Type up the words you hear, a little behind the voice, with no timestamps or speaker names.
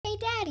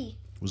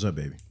What's up,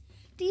 baby?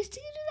 Do you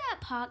still do that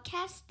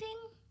podcast thing?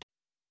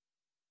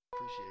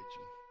 Appreciate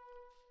you.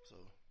 So,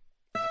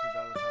 happy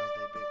Valentine's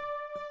Day, baby.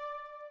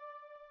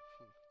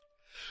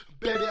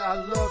 Baby, I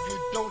love you,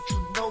 don't you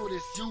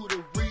notice? You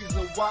the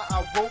reason why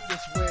I wrote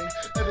this when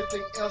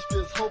everything else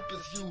feels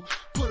hopeless. You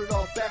put it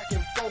all back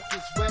in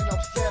focus when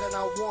I'm sad and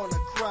I wanna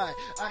cry.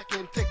 I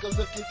can take a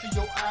look into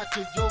your eye,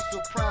 to your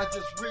surprise,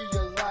 just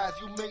realize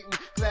you make me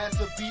glad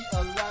to be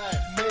alive.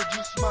 Made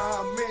you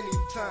smile many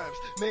times,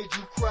 made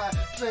you cry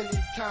plenty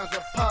times.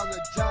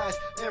 Apologize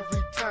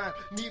every time,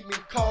 need me,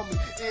 call me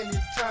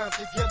anytime.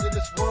 Together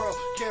this world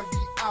can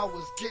be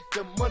ours. Get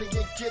the money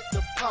and get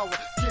the power.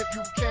 Give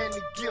you candy,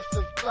 gifts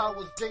and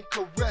flowers, then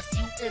caress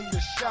you in the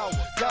shower.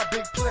 Got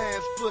big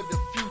plans for the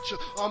future.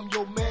 I'm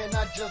your man,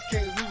 I just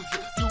can't lose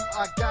it. Do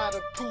I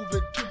gotta prove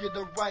it to you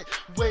the right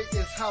way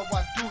is how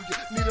I do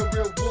you. Need a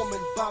real woman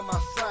by my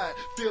side,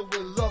 filled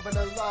with love and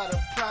a lot of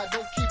pride.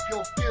 Don't keep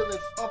your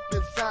feelings up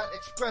inside,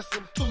 express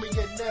them to me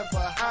and never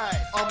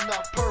hide. I'm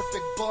not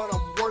perfect, but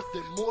I'm worth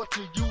it, more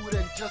to you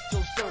than just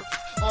your surface.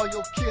 All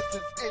your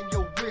kisses and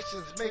your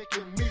wishes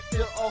making me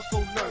feel all so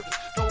nervous.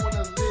 Don't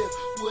wanna live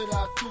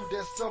without you,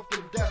 there's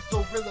something that's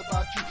so real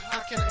about you.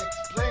 I can't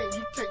explain,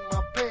 you take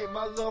my pain,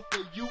 my love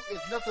for you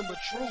is nothing but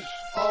truth.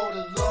 All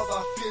the love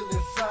I feel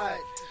inside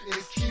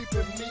is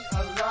keeping me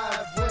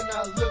alive. When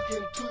I look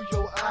into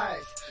your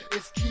eyes,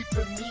 it's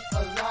keeping me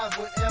alive.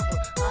 Whenever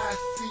I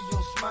see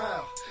your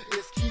smile,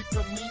 it's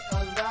keeping me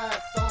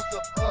alive. Thoughts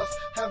of us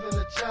having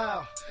a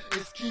child,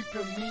 it's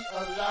keeping me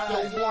alive.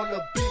 Don't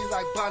wanna be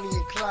like Bonnie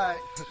and Clyde,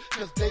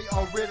 cause they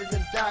already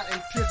done died.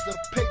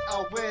 Anticipate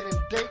our wedding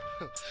date,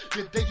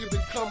 the day you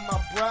become my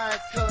bride.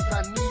 Cause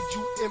I need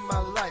you in my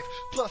life,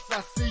 plus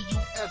I see you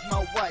as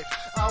my wife.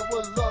 Our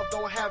love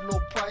don't have no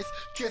price,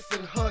 kiss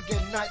and hug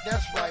at night,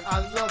 that's right. I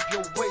love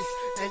your waist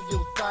and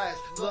your thighs,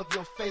 love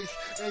your face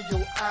and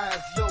your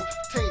eyes. Your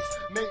taste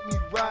make me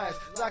rise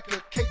like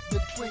a cake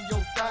between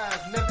your thighs.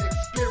 Never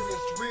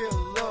experienced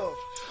real love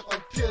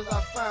until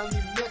I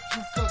finally met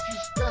you. Cause you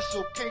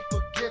special, can't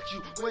forget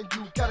you. When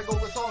you gotta go,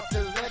 it's hard to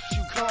let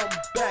you come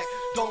back.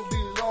 Don't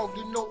be long,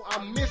 you know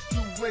I miss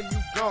you when you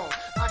gone.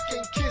 I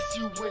can't kiss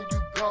you when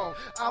you gone.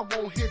 I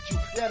won't hit you,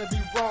 that'll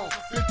be wrong.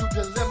 Been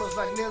through dilemmas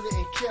like Nelly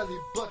and Kelly,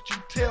 but you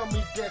tell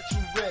me that you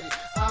ready.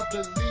 I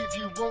believe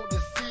you, won't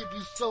deceive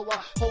you, so I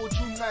hold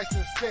you nice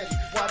and steady.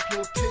 Wipe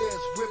your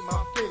tears with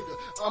my finger.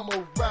 I'm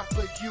a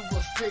rapper, you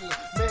a singer.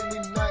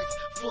 Many nights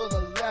full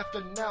of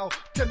laughter now.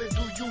 Tell me,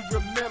 do you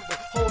remember?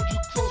 Hold you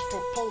close,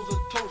 propose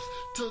a toast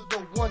to the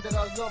one that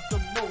I love the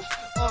most.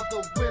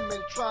 Other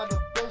women try to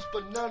boast,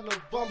 but none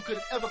of them could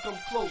ever come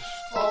close.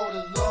 All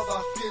the love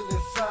I feel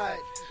inside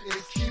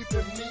is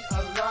keeping me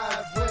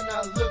alive. When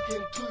I look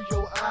into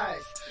your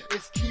eyes,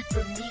 it's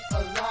keeping me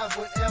alive.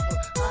 Whenever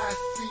I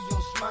see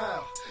your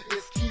smile,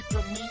 it's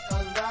keeping me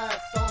alive.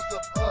 Thoughts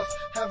of us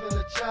having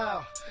a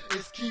child,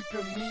 it's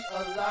keeping me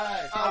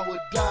alive. I would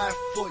die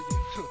for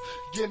you,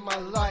 give my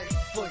life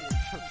for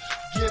you,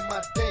 give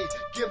my day,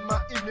 give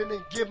my evening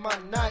and give my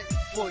night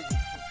for you.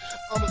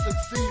 I'ma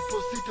succeed,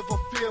 proceed to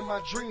fulfill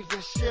my dreams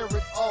and share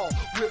it all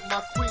with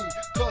my queen.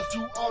 Cause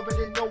you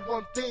already know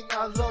one thing,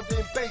 I love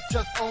in base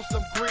just on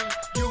some green.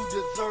 You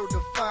deserve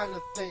the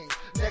finer things,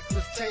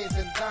 necklace, chains,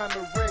 and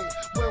diamond rings.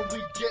 When we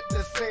get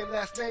the same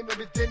last name,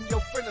 maybe then your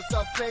friend will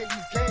stop playing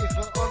these games.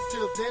 But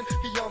until then,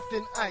 he on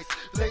thin ice.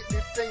 Lately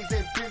things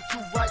ain't been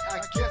too right. I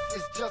guess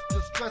it's just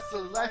the stress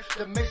of life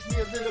that makes me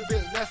a little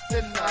bit less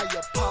than I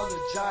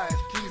apologize.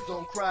 Please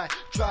don't cry.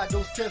 Dry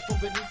those tears from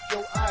beneath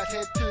your eyes.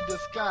 Head to the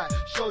sky.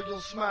 Show your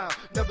smile.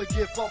 Never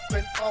give up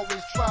and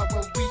always try.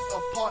 When we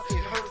apart,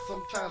 it hurts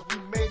sometimes. We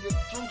made it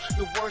through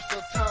the worst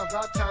of times.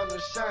 Our time to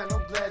shine.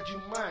 I'm glad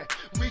you mine.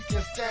 We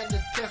can stand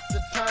the test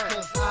of time.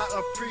 Cause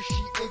I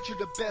appreciate you.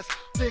 The best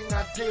thing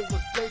I did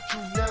was date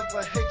you.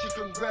 Never hate you.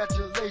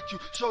 Congratulate you.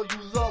 Show you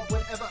love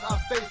whenever I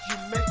face you.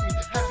 Make me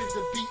happy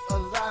to be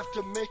alive.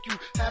 To make you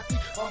happy,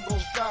 I'm gonna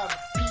strive.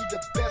 Be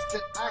the best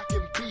that I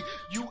can be.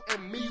 You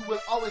and me will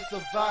always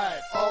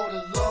survive. All the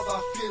love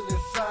I feel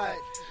inside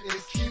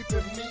is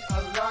keeping me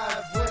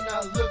alive. When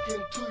I look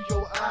into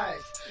your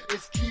eyes,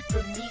 it's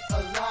keeping me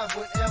alive.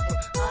 Whenever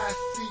I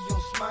see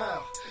your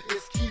smile,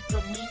 it's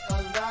keeping me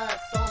alive.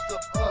 Thoughts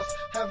of us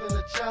having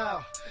a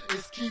child,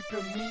 it's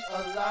keeping me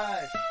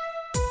alive.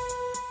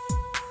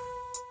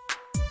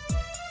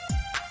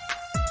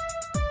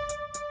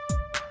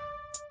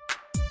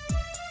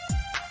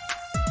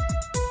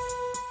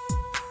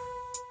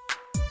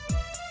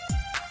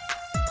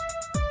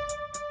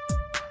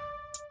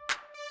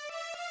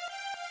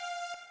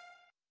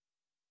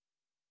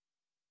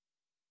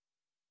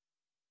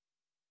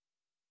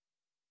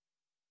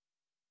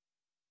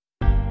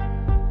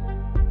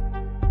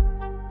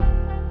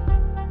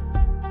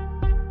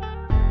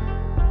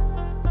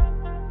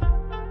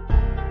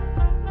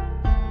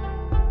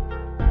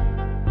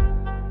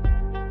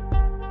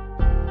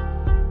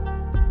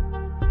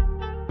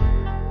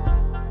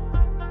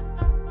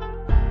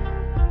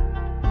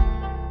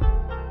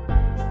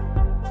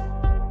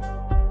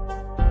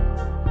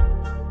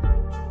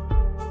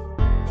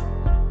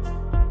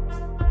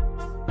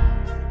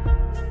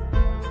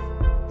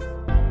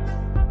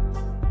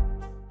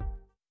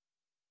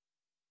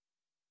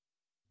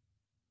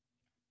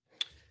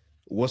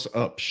 What's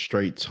up,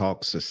 Straight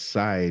Talk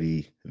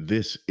Society?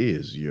 This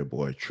is your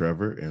boy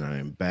Trevor, and I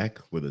am back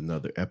with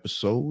another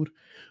episode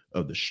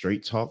of the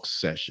Straight Talk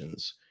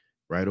Sessions,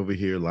 right over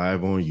here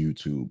live on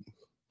YouTube.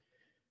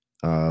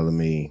 Let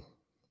me,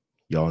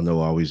 y'all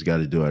know I always got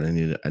to do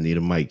it. I need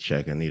a mic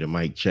check. I need a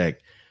mic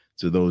check.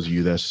 To those of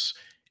you that's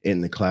in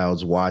the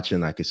clouds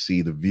watching, I can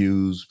see the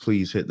views.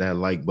 Please hit that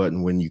like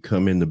button when you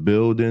come in the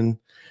building.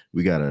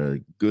 We got a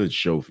good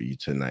show for you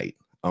tonight.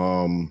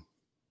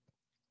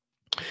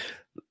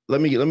 Let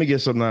me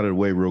get something out of the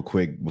way real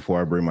quick before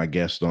I bring my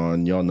guest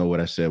on. Y'all know what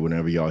I said.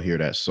 Whenever y'all hear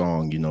that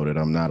song, you know that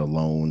I'm not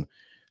alone.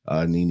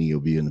 Nene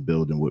will be in the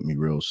building with me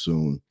real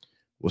soon.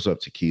 What's up,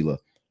 Tequila?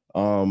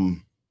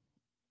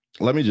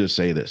 Let me just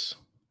say this.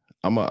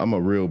 I'm a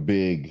real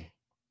big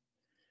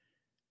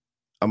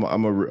I'm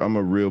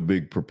a real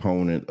big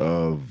proponent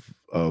of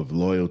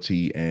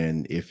loyalty,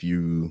 and if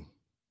you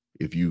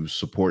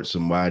support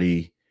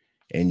somebody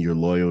and you're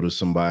loyal to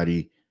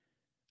somebody,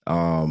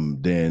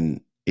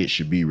 then it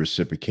should be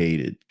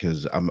reciprocated,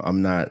 because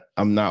I'm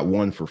not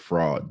one for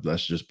fraud.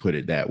 Let's just put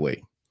it that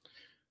way.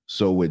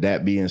 So with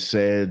that being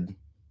said,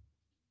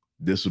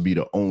 this will be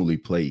the only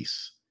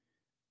place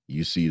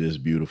you see this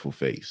beautiful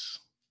face,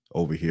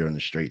 over here in the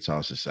Straight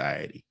Talk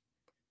Society.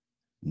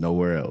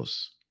 Nowhere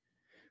else.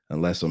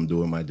 Unless I'm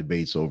doing my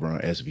debates over on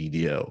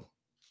SVDL.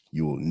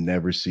 You will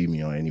never see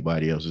me on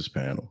anybody else's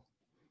panel.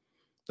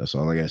 That's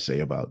all I got to say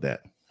about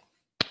that.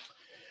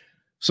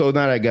 So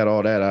now that I got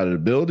all that out of the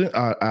building,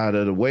 out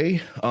of the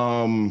way,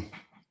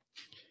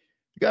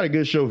 got a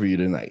good show for you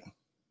tonight.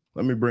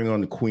 Let me bring on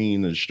the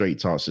queen of the Straight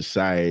Talk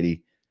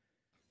Society.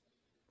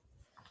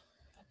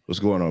 What's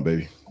going on,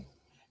 baby?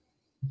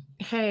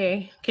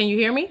 Hey, can you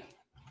hear me?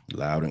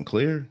 Loud and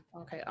clear.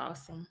 Okay,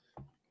 awesome.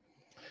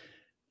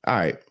 All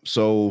right,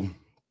 so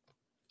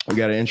we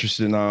got an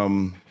interesting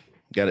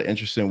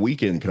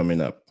weekend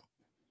coming up.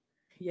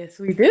 Yes,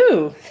 we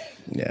do.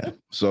 Yeah.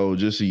 So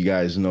just so you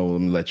guys know, let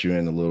me let you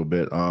in a little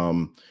bit.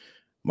 My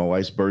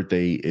wife's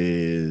birthday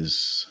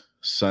is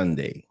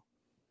Sunday.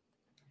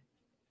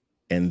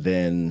 And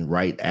then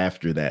right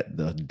after that,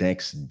 the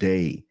next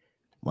day,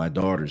 my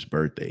daughter's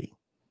birthday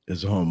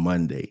is on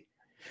Monday.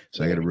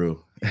 So I got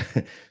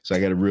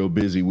a real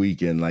busy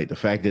weekend. Like the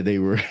fact that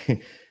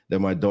that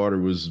my daughter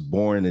was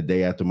born the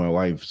day after my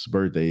wife's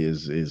birthday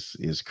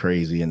is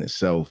crazy in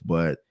itself.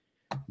 But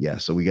yeah,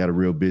 so we got a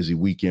real busy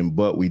weekend,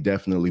 but we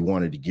definitely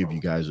wanted to give you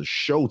guys a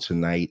show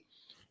tonight.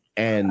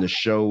 And the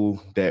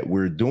show that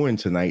we're doing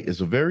tonight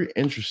is a very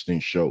interesting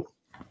show.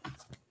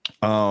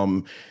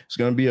 It's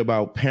going to be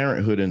about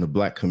parenthood in the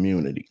Black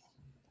community.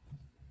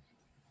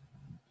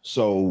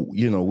 So,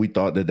 we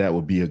thought that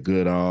would be a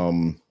good,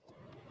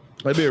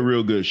 that'd be a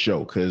real good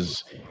show,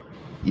 because,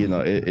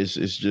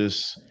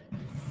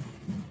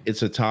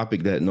 it's a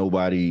topic that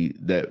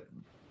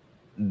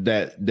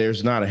that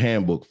there's not a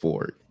handbook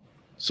for it.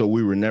 So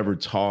we were never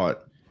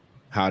taught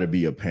how to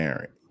be a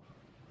parent.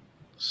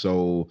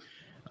 So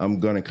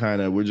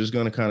we're just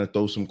gonna kind of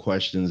throw some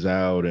questions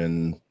out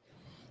and,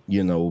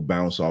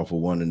 bounce off of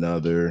one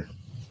another.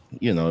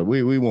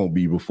 We won't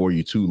be before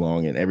you too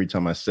long. And every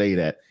time I say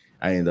that,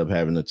 I end up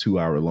having a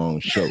 2-hour long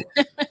show.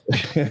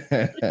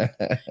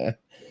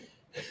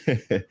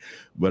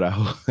 But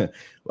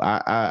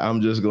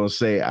I'm just gonna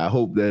say, I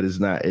hope that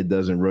it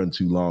doesn't run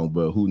too long,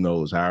 but who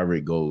knows, however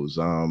it goes.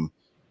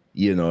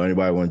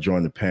 Anybody want to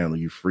join the panel,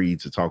 you're free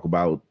to talk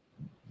about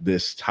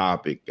this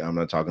topic. I'm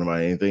not talking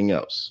about anything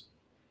else.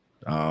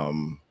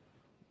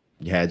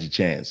 You had your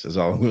chance. That's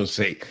all I'm gonna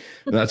say.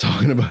 I'm not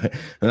talking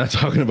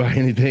about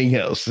anything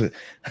else. All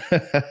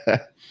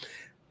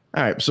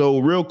right. So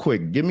real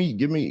quick, give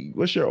me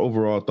what's your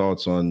overall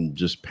thoughts on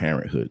just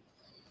parenthood?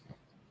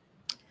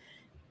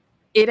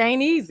 It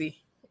ain't easy.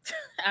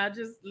 I'll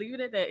just leave it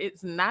at that.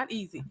 It's not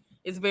easy.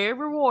 It's very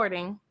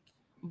rewarding,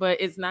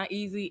 but it's not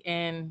easy,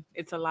 and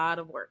it's a lot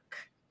of work.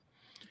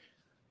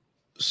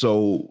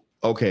 So,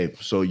 okay.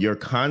 So your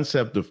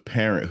concept of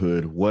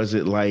parenthood, was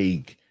it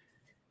like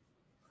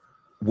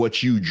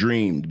what you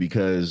dreamed?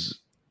 Because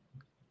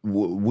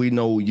we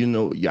know,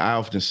 I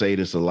often say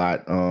this a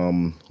lot.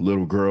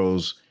 Little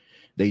girls,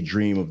 they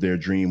dream of their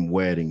dream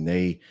wedding.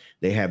 They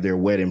have their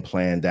wedding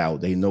planned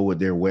out. They know what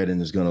their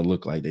wedding is going to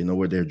look like. They know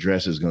what their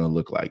dress is going to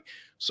look like.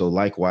 So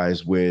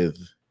likewise with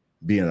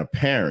being a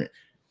parent,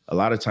 a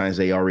lot of times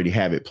they already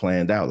have it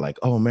planned out. Like,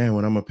 oh man,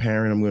 when I'm a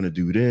parent, I'm going to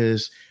do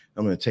this.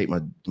 I'm going to take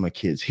my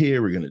kids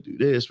here. We're going to do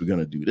this. We're going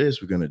to do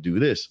this. We're going to do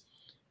this.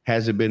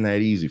 Has it been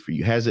that easy for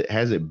you? Has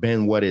it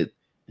been what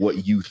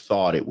you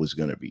thought it was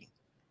going to be?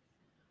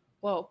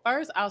 Well,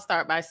 first I'll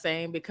start by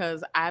saying,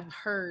 because I've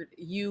heard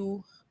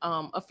you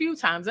a few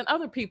times, and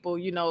other people,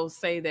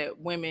 say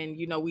that women,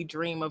 we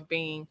dream of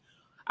being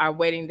our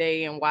wedding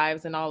day and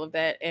wives and all of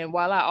that. And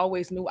while I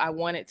always knew I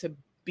wanted to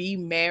be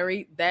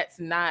married, that's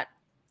not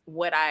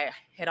what I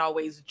had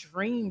always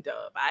dreamed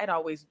of. I had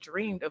always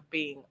dreamed of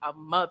being a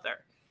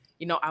mother.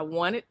 I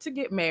wanted to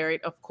get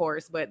married, of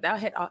course, but that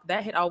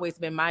had always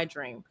been my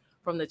dream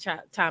from the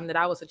time that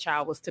I was a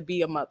child, was to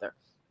be a mother.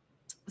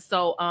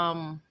 So,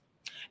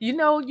 you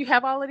know, you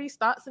have all of these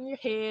thoughts in your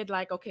head,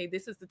 like, okay,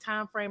 this is the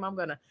time frame I'm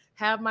gonna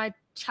have my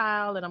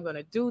child, and I'm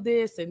gonna do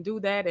this and do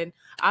that. And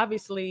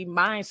obviously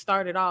mine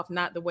started off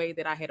not the way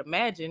that I had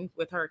imagined,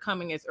 with her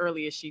coming as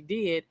early as she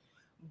did.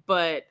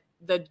 But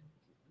the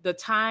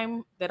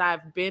time that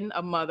I've been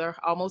a mother,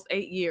 almost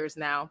 8 years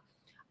now,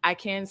 I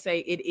can say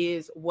it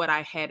is what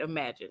I had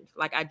imagined.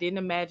 Like, I didn't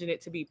imagine it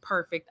to be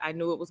perfect. I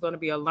knew it was going to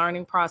be a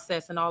learning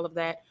process and all of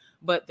that.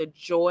 But the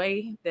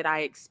joy that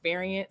I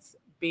experienced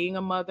being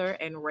a mother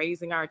and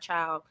raising our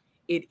child,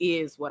 it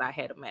is what I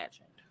had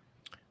imagined.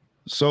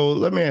 So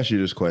let me ask you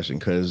this question,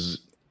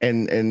 because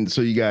and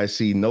so you guys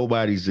see,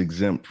 nobody's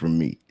exempt from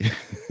me.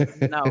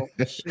 No,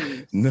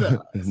 she No,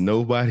 sucks.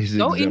 nobody's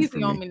Go exempt easy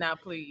from on me. me now,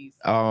 please.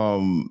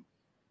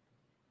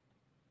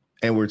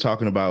 And we're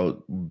talking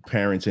about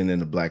parenting in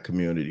the Black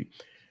community.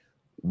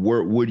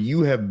 Would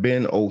you have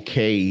been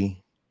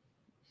okay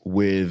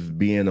with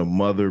being a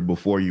mother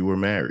before you were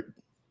married?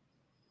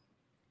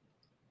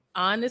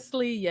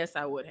 Honestly, yes,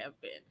 I would have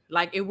been.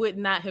 Like, it would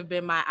not have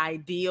been my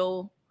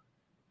ideal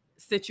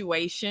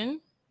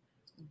situation,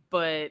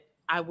 but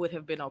I would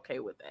have been okay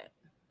with that.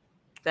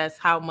 That's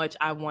how much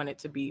I wanted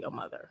to be a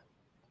mother.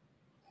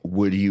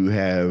 Would you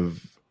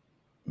have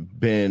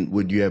been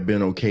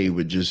okay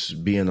with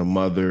just being a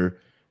mother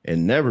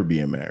and never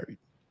being married?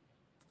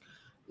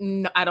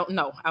 No, I don't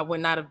know. I would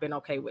not have been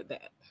okay with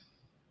that.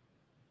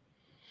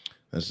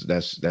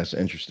 That's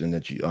interesting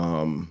that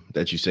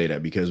you say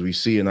that, because we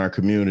see in our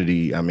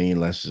community, I mean,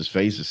 let's just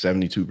face it,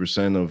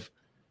 72%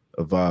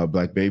 of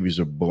Black babies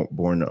are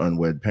born to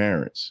unwed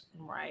parents.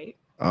 Right.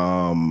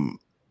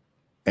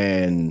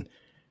 And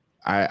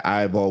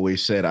I've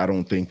always said, I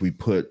don't think we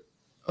put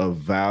a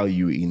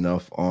value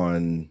enough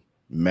on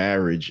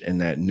marriage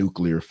and that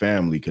nuclear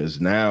family, because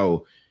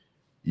now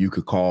you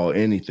could call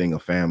anything a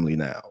family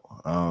now.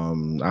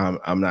 I'm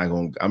not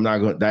going,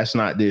 that's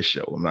not this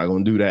show. I'm not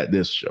going to do that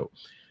this show.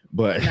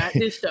 But not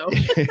this show.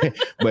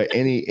 But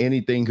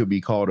anything could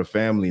be called a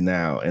family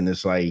now. And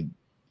it's like,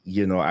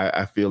 you know,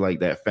 I feel like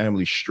that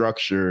family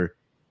structure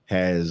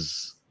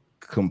has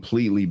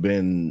completely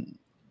been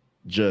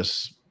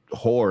just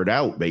whored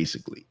out,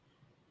 basically.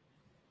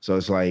 So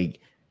it's like,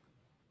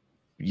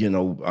 you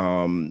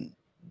know,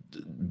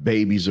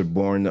 babies are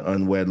born to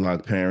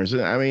unwedlock parents.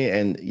 I mean,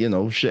 and you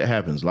know, shit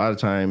happens. A lot of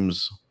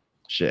times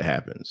shit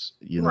happens.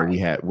 You know,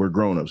 right. We're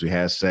grown-ups. We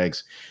have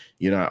sex.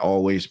 You're not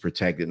always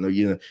protected. No,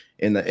 you know,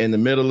 in the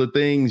middle of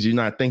things, you're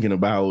not thinking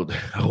about,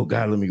 oh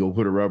God, let me go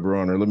put a rubber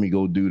on, or let me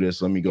go do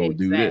this, let me go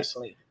do this.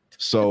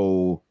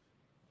 So,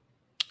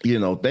 you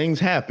know, things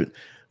happen.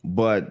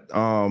 But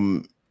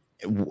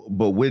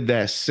with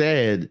that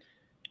said,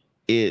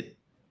 it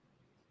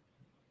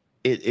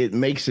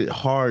makes it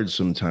hard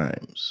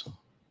sometimes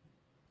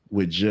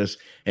with just,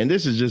 and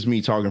this is just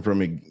me talking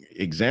from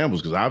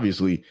examples, because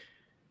obviously,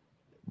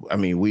 I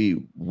mean,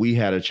 we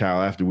had a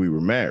child after we were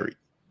married.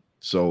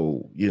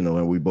 So, you know,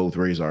 and we both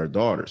raised our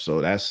daughter. So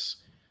this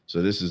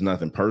is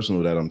nothing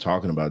personal that I'm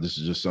talking about. This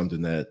is just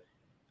something that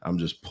I'm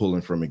just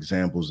pulling from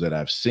examples that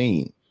I've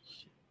seen.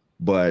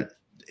 But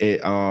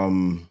it,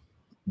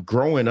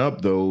 growing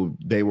up though,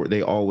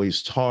 they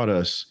always taught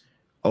us,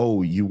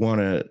 oh, you want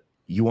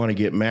to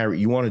get married.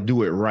 You want to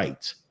do it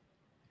right.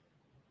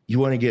 You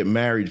want to get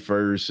married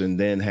first and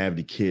then have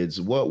the kids.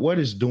 What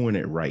is doing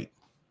it right?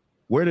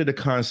 Where did the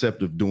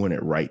concept of doing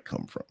it right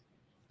come from?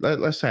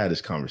 Let's have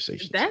this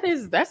conversation.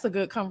 That's a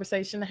good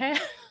conversation to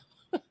have.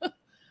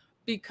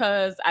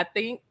 Because I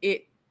think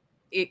it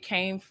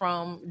came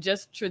from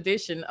just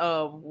tradition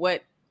of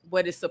what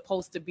is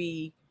supposed to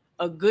be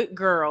a good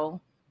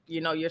girl.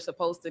 You know, you're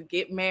supposed to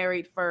get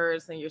married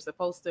first, and you're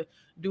supposed to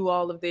do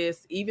all of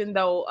this, even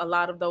though a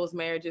lot of those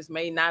marriages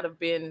may not have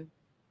been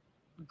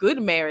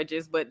good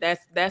marriages, but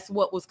that's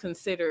what was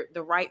considered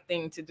the right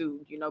thing to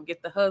do. You know,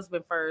 get the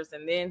husband first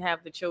and then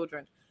have the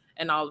children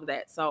and all of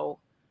that. So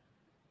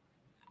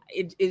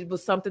it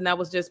was something that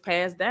was just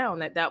passed down,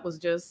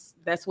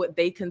 that's what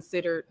they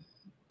considered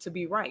to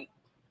be right.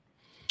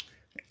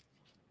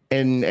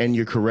 And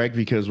you're correct,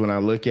 because when I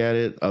look at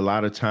it, a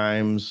lot of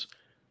times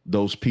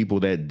those people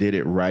that did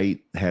it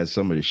right had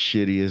some of the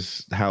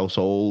shittiest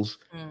households.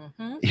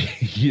 Mm-hmm.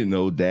 You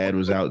know, dad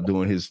was out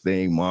doing his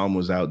thing, mom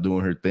was out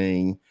doing her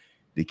thing,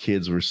 the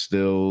kids were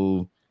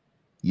still,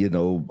 you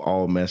know,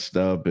 all messed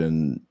up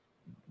and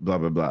blah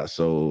blah blah.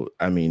 So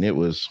I mean, it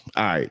was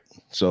all right.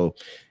 So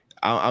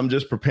I'm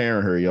just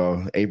preparing her,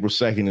 y'all. April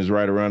 2nd is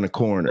right around the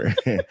corner.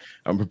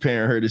 I'm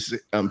preparing her to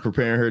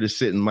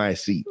sit in my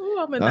seat. Ooh,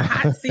 I'm in the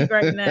hot seat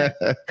right now.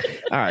 All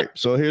right.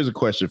 So here's a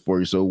question for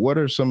you. So what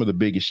are some of the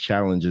biggest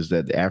challenges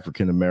that the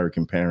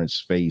African-American parents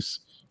face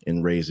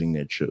in raising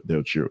their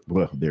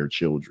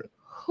children?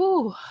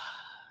 Whew.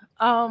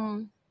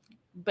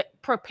 But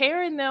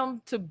preparing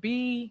them to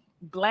be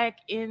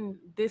Black in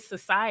this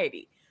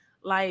society.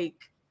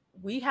 Like,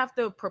 we have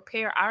to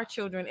prepare our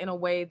children in a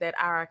way that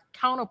our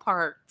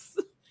counterparts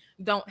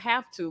don't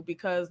have to,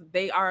 because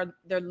they're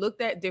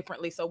looked at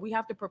differently. So we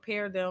have to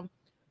prepare them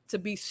to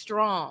be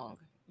strong,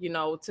 you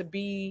know, to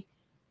be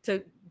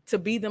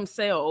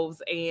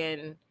themselves,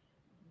 and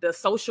the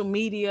social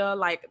media,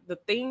 like the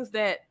things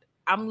that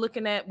I'm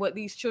looking at, what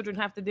these children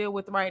have to deal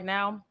with right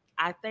now.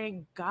 I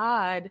thank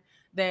God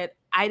that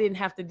I didn't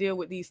have to deal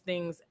with these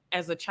things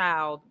as a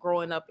child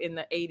growing up in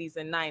the 80s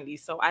and 90s.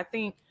 So I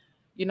think,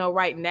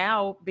 right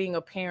now being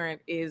a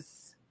parent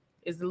is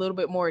a little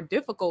bit more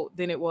difficult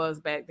than it was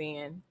back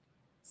then.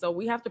 So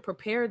we have to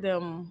prepare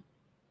them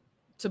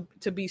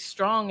to be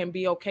strong and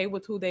be okay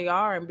with who they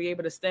are and be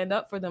able to stand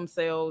up for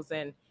themselves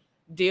and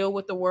deal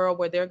with the world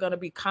where they're going to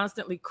be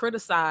constantly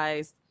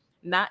criticized,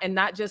 not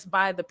just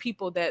by the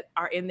people that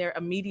are in their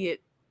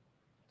immediate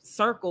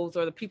circles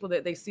or the people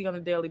that they see on a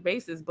daily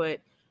basis, but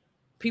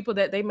people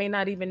that they may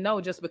not even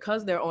know just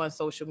because they're on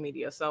social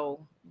media.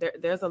 So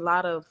there's a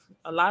lot of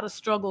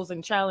struggles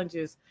and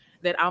challenges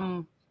that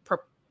I'm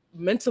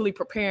mentally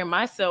preparing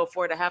myself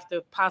for, to have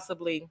to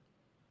possibly,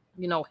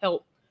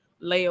 help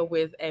Leia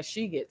with as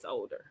she gets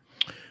older.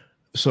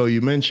 So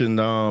you mentioned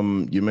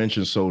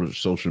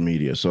social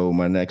media. So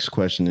my next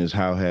question is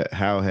how have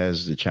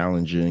the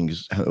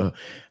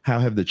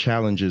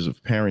challenges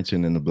of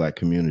parenting in the Black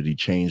community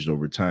changed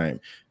over time?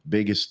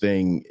 Biggest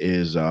thing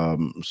is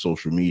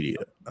social media.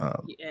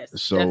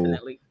 Yes, so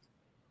definitely.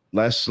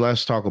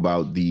 Let's talk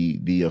about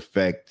the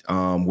effect.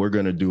 We're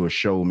gonna do a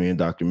show, me and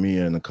Dr.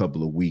 Mia, in a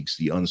couple of weeks,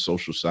 the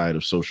unsocial side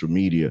of social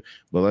media.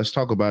 But let's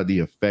talk about the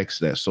effects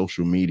that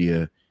social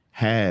media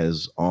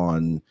has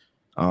on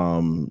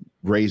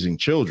raising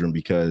children,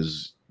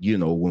 because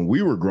when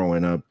we were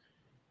growing up,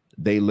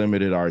 they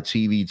limited our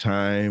TV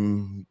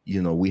time.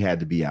 We had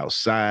to be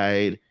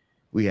outside.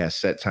 We had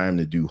set time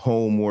to do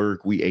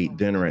homework. We ate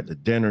dinner at the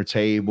dinner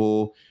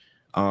table.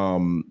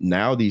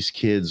 Now these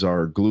kids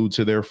are glued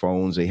to their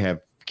phones. They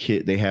have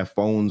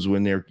phones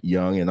when they're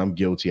young, and I'm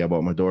guilty. I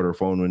bought my daughter a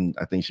phone when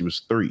I think she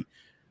was 3.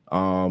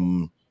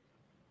 So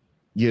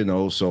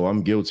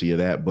I'm guilty of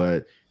that.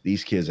 But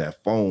these kids have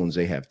phones,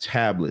 they have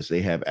tablets,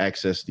 they have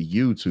access to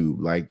YouTube.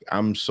 Like,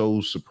 I'm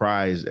so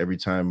surprised every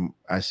time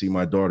I see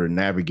my daughter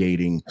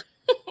navigating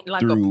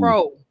like a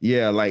pro.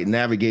 Yeah, like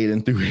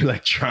navigating through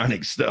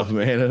electronic stuff,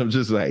 man. I'm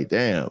just like,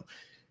 damn.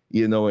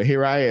 And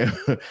here I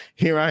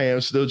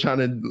am still trying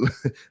to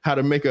how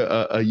to make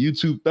a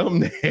YouTube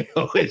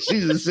thumbnail. And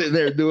she's just sitting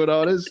there doing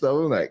all this stuff.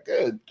 I'm like,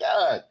 good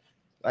God.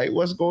 Like,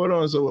 what's going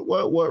on? So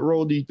what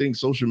role do you think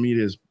social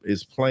media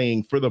is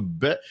playing for the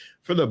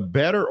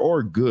better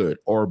or good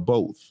or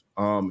both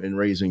in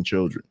raising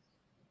children?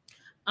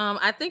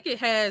 I think it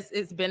has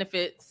its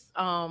benefits.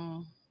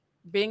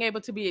 Being able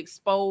to be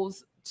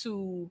exposed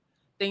to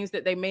things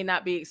that they may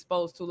not be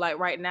exposed to. Like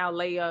right now,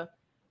 Leia,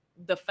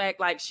 the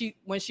fact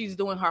when she's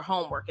doing her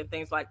homework and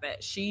things like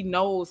that, she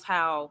knows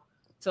how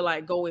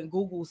to go and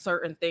Google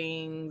certain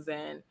things,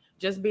 and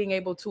just being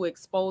able to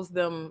expose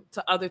them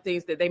to other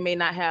things that they may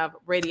not have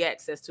ready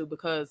access to.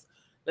 Because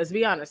let's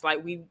be honest,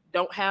 we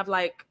don't have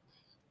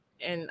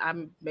and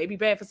I'm maybe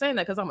bad for saying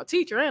that because I'm a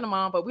teacher and a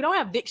mom, but we don't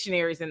have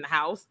dictionaries in the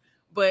house.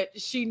 But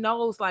she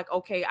knows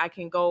okay, I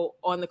can go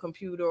on the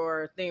computer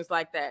or things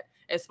like that.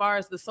 As far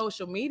as the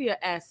social media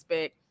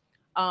aspect,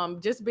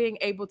 just being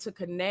able to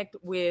connect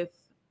with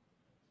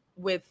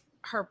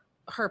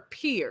her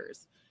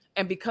peers.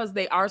 And because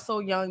they are so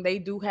young, they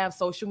do have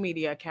social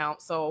media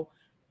accounts. So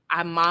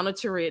I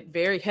monitor it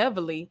very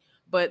heavily.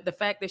 But the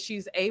fact that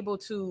she's able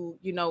to,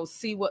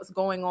 see what's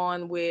going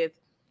on with,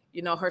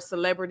 her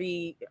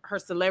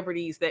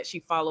celebrities that she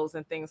follows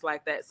and things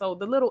like that. So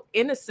the little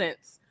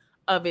innocence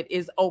of it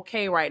is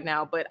okay right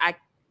now. But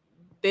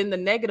then the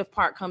negative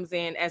part comes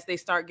in as they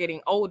start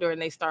getting older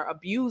and they start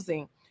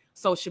abusing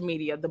social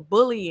media. The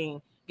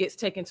bullying gets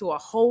taken to a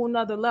whole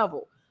nother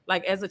level.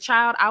 Like, as a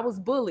child, I was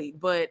bullied,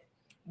 but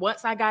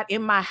once I got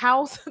in my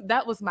house,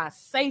 that was my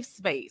safe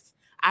space.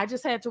 I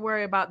just had to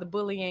worry about the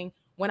bullying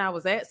when I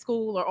was at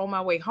school or on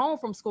my way home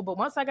from school. But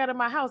once I got in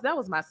my house, that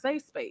was my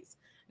safe space.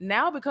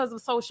 Now, because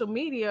of social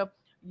media,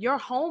 your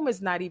home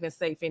is not even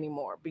safe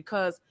anymore,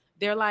 because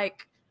they're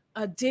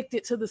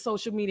addicted to the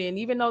social media. And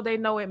even though they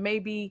know it may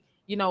be,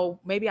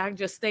 maybe I can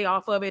just stay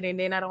off of it and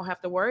then I don't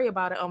have to worry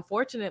about it.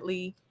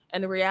 Unfortunately,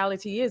 and the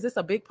reality is, it's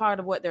a big part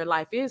of what their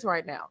life is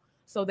right now.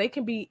 So they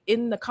can be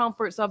in the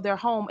comforts of their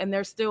home and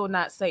they're still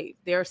not safe.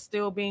 They're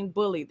still being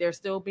bullied. They're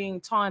still being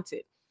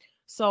taunted.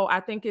 So I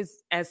think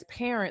as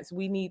parents,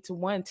 we need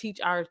to, teach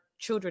our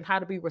children how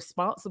to be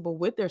responsible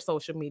with their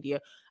social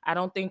media. I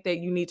don't think that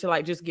you need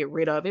to just get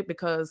rid of it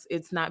because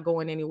it's not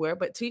going anywhere,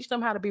 but teach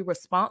them how to be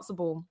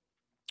responsible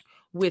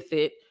with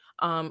it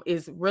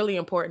is really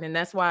important. And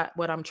that's what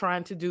I'm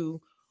trying to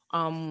do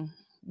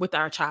with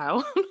our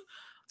child.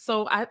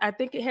 So I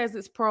think it has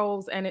its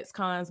pros and its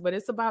cons, but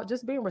it's about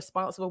just being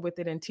responsible with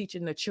it and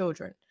teaching the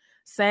children.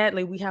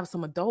 Sadly, we have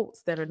some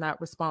adults that are not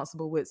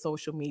responsible with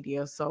social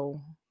media.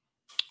 So,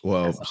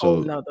 well, that's a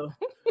whole nother.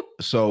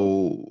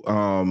 So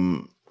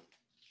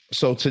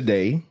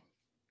today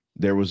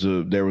there was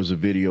a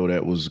video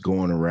that was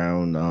going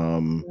around.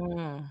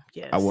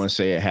 Yes. I want to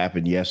say it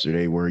happened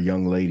yesterday, where a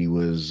young lady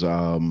was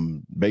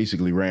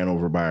basically ran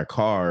over by a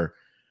car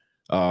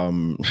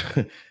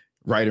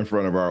right in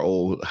front of our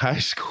old high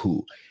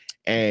school,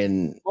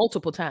 and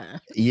multiple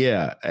times.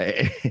 Yeah.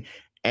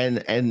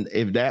 And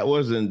if that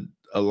wasn't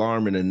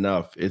alarming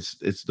enough.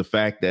 It's the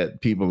fact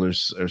that people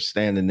are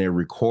standing there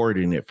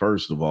recording it,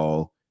 first of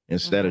all,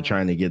 instead of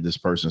trying to get this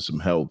person some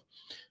help.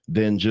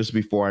 Then just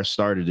before I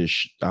started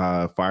this,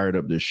 fired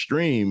up this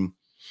stream,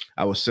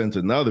 I was sent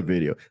another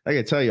video. I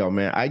can tell y'all,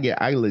 man,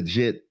 I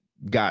legit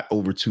got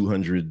over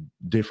 200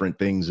 different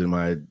things in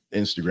my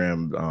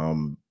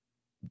Instagram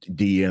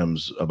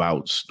DMs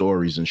about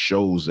stories and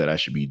shows that I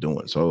should be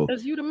doing. So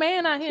because you the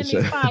man out here in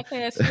these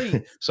podcast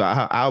streets. So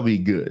I'll be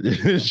good.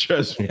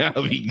 Trust me,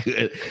 I'll be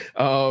good.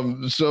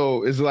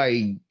 So it's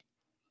like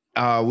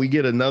we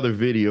get another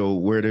video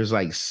where there's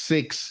like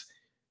 6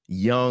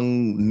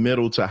 young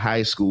middle to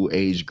high school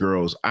age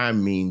girls. I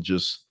mean,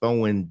 just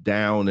throwing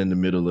down in the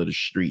middle of the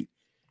street.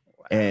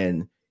 Wow.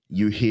 And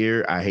you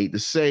hear, I hate to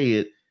say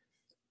it,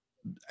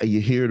 you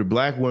hear the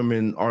black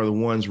women are the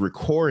ones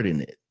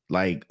recording it.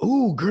 Like,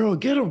 "Ooh, girl,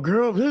 get him,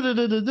 girl." Da, da,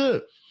 da, da, da.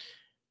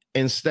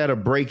 Instead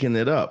of breaking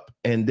it up.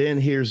 And then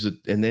here's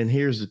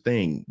the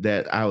thing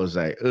that I was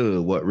like,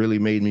 what really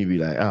made me be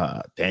like,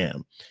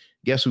 damn.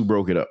 Guess who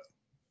broke it up?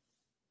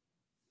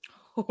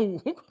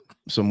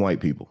 Some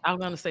white people. I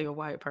was gonna say a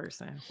white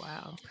person.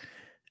 Wow.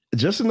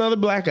 Just another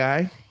black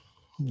guy.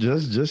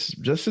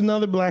 Just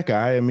another black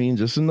guy. I mean,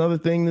 just another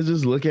thing to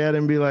just look at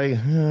and be like,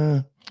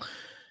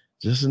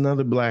 just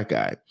another black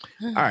guy.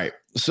 All right.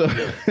 So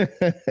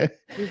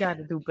we got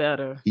to do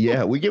better.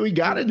 Yeah, we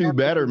got to do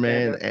better,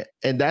 man.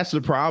 And that's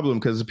the problem,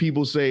 because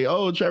people say,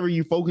 "Oh, Trevor,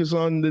 you focus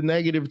on the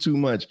negative too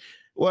much."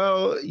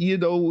 Well, you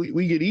know,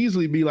 we could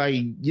easily be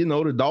like, you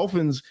know, the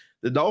Dolphins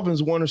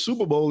won a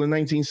Super Bowl in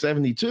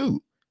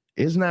 1972.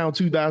 It's now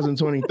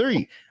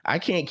 2023. I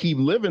can't keep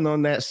living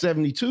on that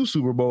 72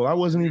 Super Bowl. I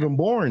wasn't even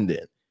born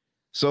then.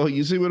 So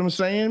you see what I'm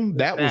saying?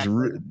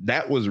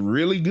 That was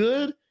really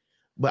good.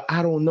 But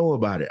I don't know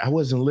about it. I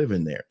wasn't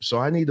living there. So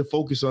I need to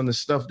focus on the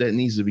stuff that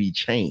needs to be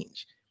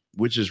changed,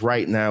 which is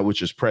right now,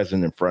 which is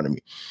present in front of me.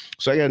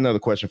 So I got another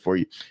question for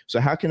you. So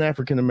how can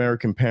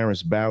African-American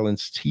parents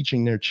balance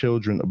teaching their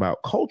children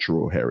about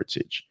cultural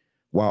heritage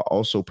while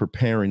also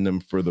preparing them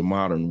for the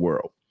modern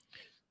world?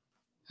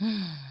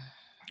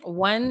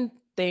 One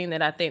thing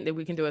that I think that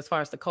we can do as far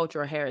as the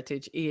cultural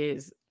heritage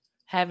is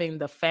having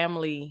the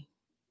family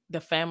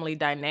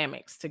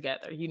dynamics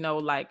together. You know,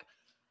 like,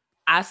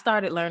 I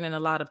started learning a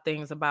lot of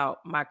things about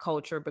my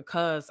culture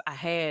because I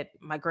had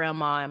my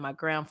grandma and my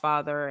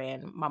grandfather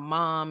and my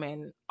mom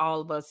and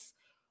all of us.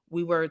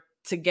 We were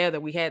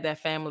together. We had that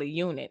family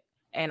unit.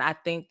 And I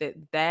think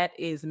that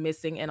is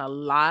missing in a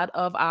lot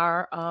of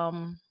our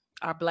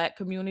Black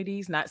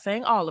communities, not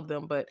saying all of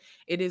them, but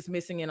it is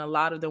missing in a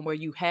lot of them, where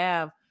you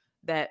have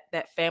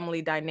that family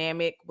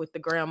dynamic with the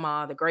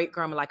grandma, the great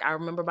grandma. Like, I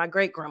remember my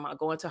great grandma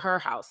going to her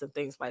house and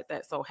things like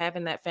that. So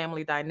having that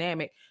family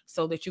dynamic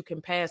so that you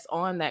can pass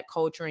on that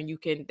culture and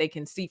they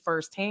can see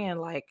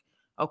firsthand, like,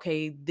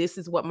 okay, this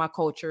is what my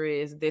culture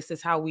is. This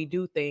is how we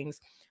do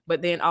things.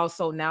 But then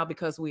also now,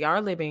 because we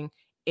are living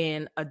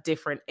in a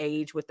different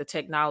age with the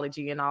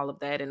technology and all of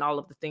that and all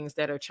of the things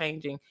that are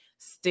changing,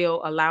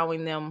 still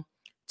allowing them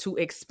to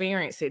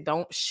experience it.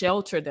 Don't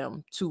shelter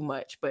them too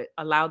much, but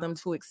allow them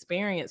to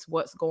experience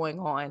what's going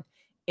on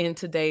in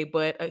today,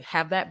 but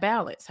have that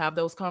balance, have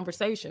those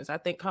conversations. I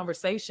think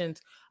conversations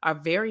are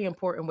very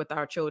important with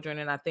our children.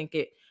 And I think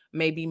it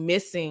may be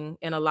missing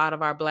in a lot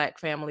of our Black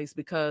families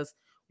because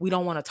we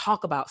don't want to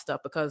talk about stuff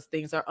because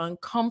things are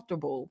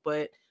uncomfortable.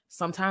 But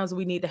sometimes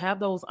we need to have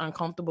those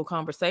uncomfortable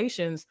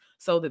conversations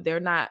so that they're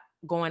not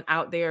going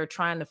out there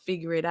trying to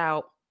figure it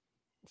out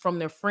from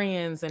their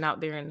friends and out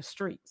there in the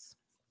streets.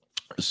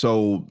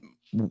 So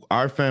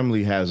our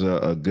family has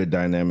a good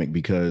dynamic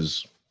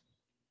because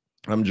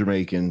I'm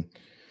Jamaican,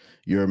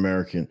 you're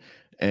American,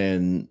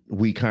 and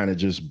we kind of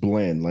just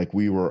blend. Like,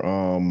 we were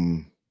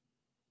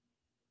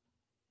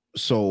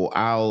so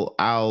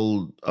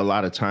I'll a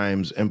lot of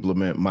times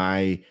implement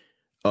my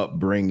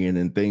upbringing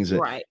and things,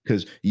 that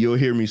because you'll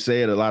hear me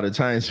say it a lot of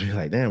times, be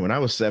like, damn, when I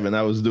was 7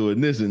 I was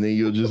doing this, and then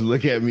you'll just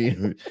look at me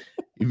and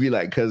you'd be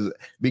like,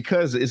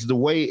 because it's the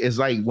way, it's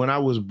like when I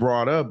was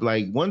brought up.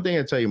 Like, one thing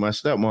I tell you, my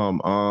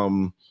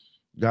stepmom,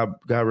 God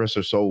rest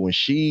her soul, when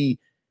she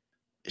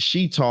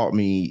taught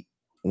me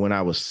when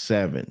I was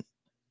 7,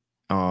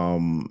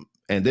 and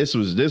this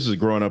is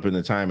growing up in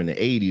the time in the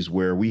 80s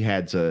where we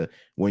had to,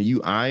 when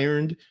you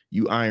ironed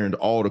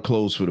all the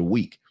clothes for the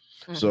week.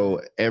 Mm-hmm.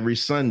 So every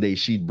Sunday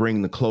she'd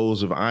bring the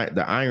clothes of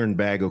the iron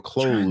bag of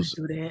clothes,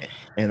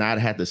 and I'd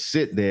have to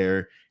sit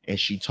there, and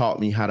she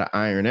taught me how to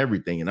iron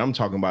everything. And I'm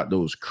talking about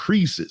those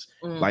creases,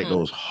 like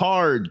those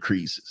hard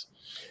creases.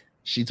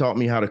 She taught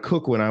me how to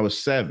cook when I was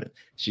 7.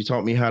 She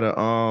taught me how to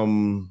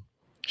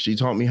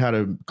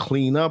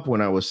clean up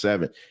when I was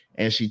 7.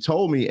 And she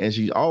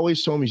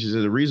always told me, she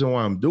said, the reason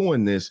why I'm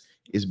doing this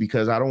is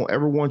because I don't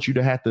ever want you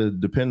to have to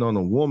depend on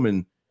a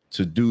woman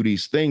to do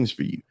these things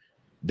for you.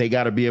 They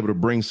got to be able to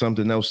bring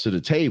something else to the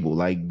table,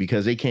 like,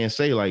 because they can't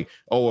say like,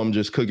 oh, I'm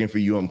just cooking for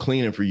you, I'm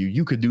cleaning for you.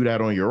 You could do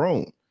that on your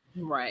own.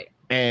 Right.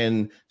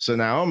 And so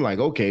now I'm like,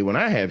 okay, when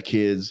I have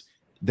kids,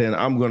 then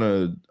I'm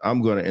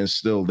gonna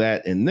instill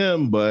that in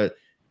them. But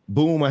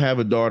boom, I have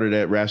a daughter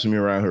that wraps me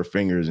around her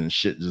fingers and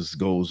shit just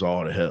goes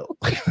all to hell.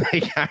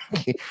 Like,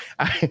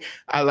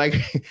 I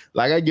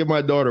like I give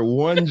my daughter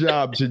one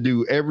job to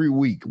do every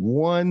week,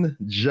 one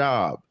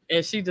job.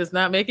 And she does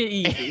not make it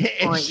easy.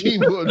 And she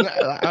will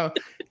not.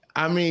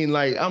 I mean,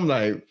 like, I'm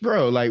like,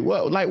 bro, like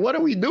what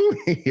are we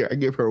doing here? I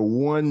give her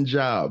one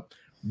job,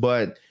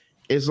 but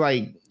it's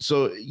like,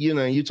 so, you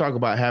know, you talk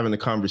about having a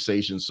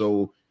conversation.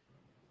 So,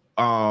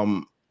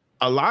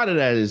 a lot of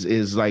that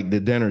is like the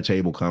dinner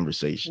table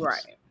conversations,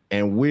 Right.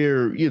 And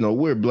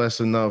we're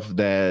blessed enough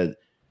that,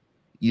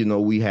 you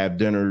know, we have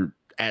dinner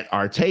at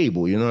our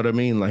table. You know what I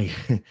mean? Like,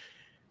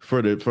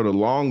 for the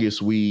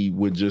longest, we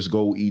would just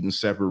go eat in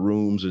separate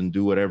rooms and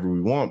do whatever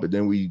we want. But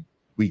then we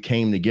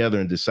came together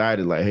and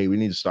decided, like, hey, we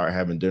need to start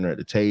having dinner at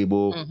the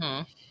table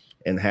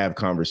and have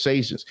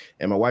conversations.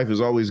 And my wife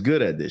is always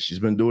good at this. She's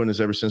been doing this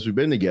ever since we've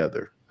been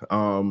together.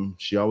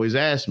 She always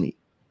asks me,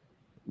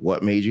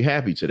 what made you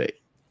happy today?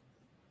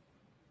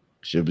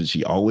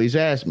 She always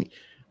asks me,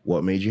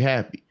 what made you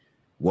happy?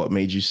 What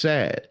made you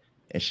sad?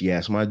 And she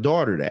asked my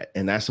daughter that.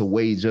 And that's a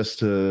way just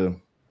to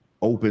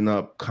open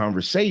up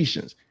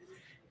conversations.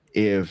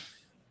 If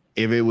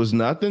it was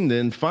nothing,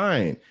 then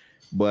fine.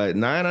 But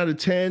 9 out of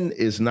 10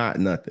 is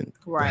not nothing.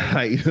 Right.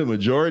 Like, the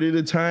majority of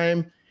the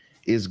time,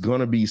 it's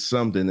gonna be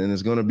something, and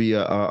it's gonna be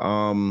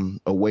a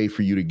way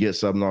for you to get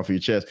something off your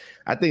chest.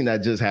 I think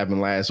that just happened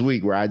last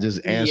week, where I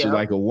just answered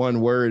like a one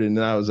word, and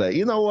then I was like,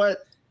 you know what?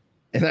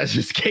 And I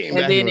just came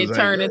back. And then it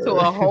turned into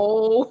a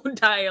whole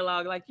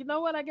dialogue. Like, you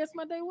know what? I guess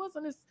my day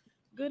wasn't as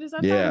good as I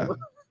thought it was.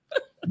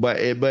 But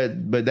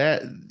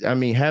that, I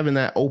mean, having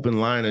that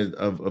open line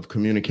of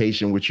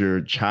communication with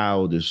your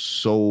child is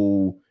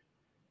so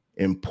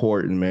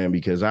important, man,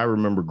 because I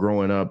remember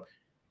growing up,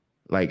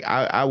 like,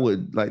 I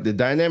would, like, the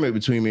dynamic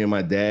between me and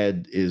my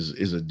dad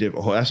is a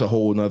different, that's a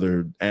whole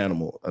nother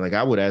animal. Like,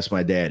 I would ask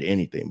my dad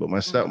anything, but my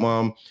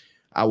stepmom,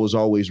 I was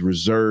always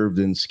reserved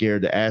and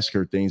scared to ask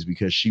her things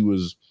because she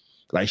was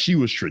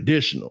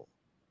traditional.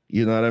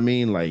 You know what I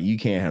mean? Like, you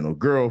can't have no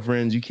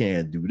girlfriends. You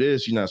can't do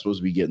this. You're not supposed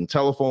to be getting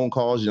telephone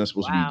calls. You're not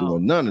supposed to be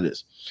doing none of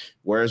this.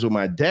 Whereas with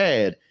my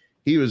dad,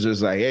 he was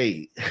just like,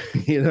 hey,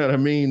 you know what I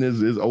mean?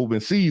 It's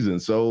open season.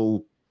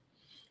 So,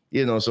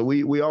 you know, so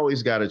we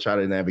always got to try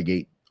to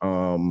navigate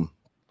through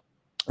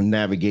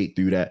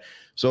that.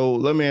 So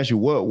let me ask you,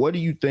 what do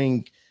you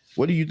think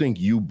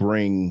you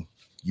bring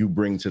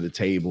to the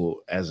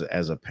table as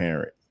a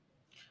parent?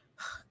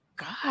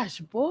 Gosh,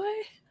 boy.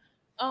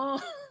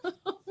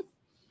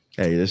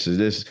 Hey, this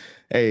is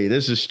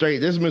straight.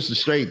 This is Mr.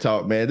 Straight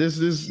Talk, man. This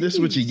is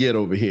what you get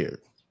over here.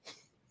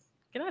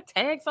 Can I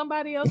tag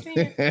somebody else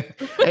in?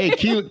 Hey,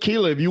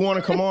 Keela, if you want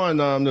to come on,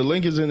 the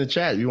link is in the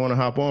chat. If you want to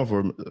hop on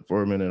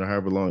for a minute or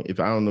however long. If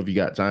I don't know if you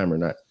got time or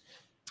not.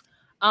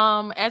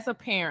 As a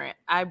parent,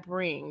 I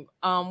bring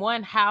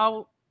one,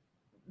 how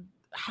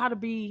to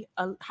be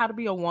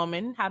a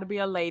woman, how to be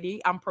a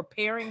lady. I'm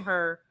preparing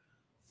her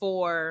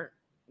for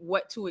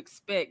what to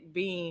expect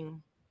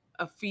being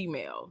a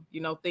female, you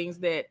know, things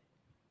that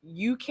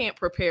you can't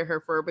prepare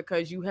her for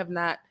because you have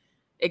not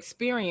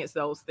experienced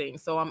those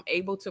things. So I'm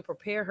able to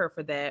prepare her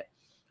for that.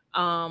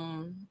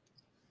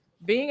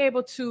 Being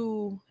able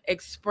to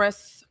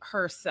express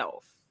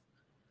herself.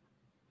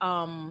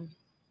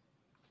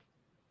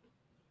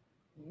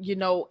 You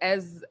know,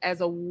 as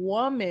a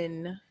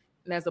woman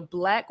and as a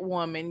Black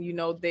woman, you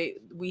know,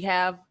 we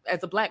have,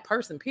 as a Black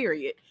person,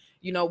 period,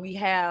 you know, we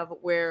have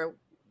where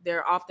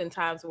there are often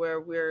times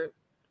where we're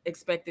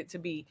expected to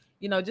be,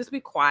 you know, just be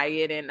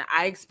quiet. And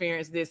I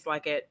experienced this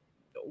like at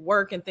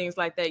work and things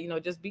like that, you know,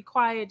 just be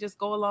quiet, just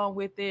go along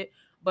with it.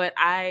 But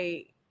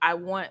I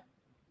want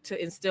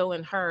to instill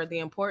in her the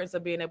importance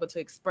of being able to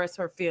express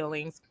her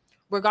feelings,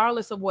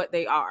 regardless of what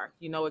they are,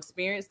 you know,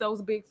 experience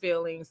those big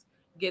feelings,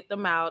 get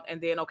them out, and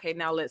then, okay,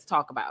 now let's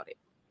talk about it.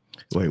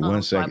 Wait,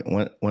 one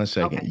second. One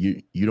second.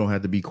 Okay. You don't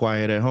have to be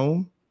quiet at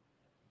home?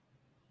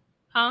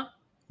 Huh?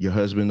 Your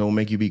husband don't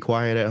make you be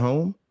quiet at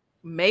home?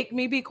 Make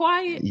me be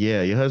quiet?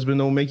 Yeah, your husband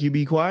don't make you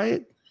be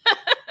quiet?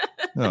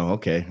 Oh,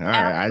 okay. All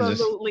right.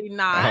 Absolutely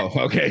not. Oh,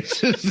 okay.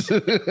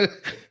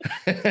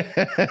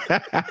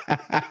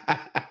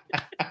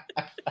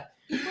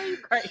 Are you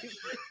crazy?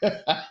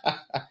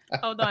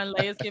 Hold on,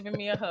 Leia's giving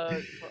me a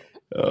hug.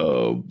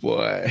 Oh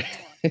boy.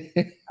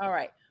 All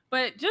right.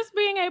 But just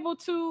being able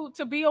to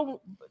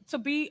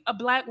be a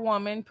Black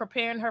woman,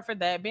 preparing her for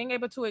that, being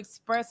able to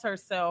express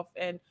herself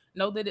and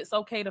know that it's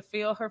okay to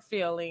feel her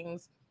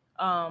feelings,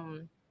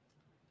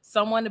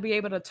 someone to be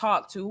able to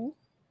talk to.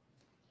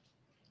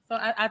 So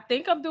I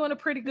think I'm doing a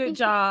pretty good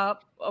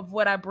job of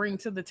what I bring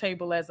to the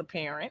table as a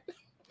parent.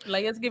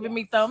 Leia's giving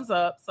me thumbs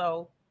up.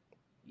 So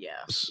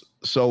yeah.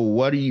 So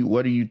what do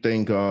you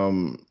think?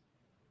 And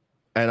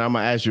I'm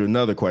gonna ask you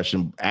another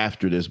question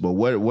after this, but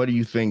what do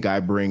you think I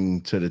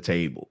bring to the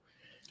table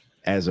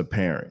as a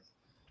parent?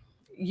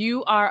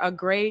 You are a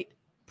great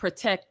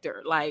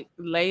protector. Like,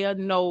 Leia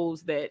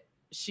knows that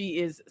she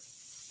is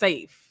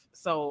safe.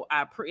 So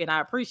I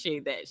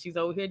appreciate that. She's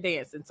over here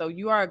dancing. So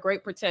you are a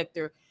great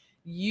protector.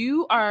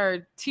 You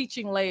are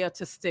teaching Leia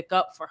to stick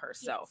up for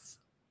herself.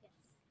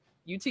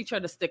 You teach her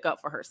to stick up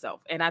for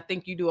herself. And I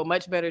think you do a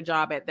much better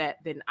job at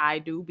that than I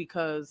do,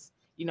 because,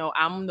 you know,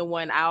 I'm the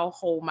one, I'll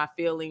hold my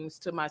feelings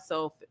to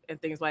myself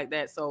and things like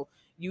that. So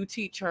you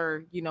teach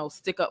her, you know,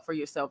 stick up for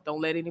yourself.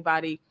 Don't let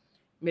anybody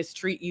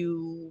mistreat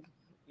you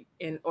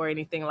or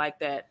anything like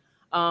that.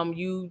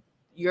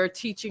 You're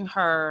teaching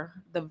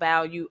her the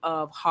value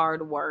of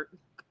hard work,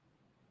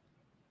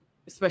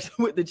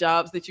 especially with the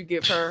jobs that you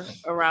give her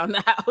around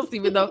the house,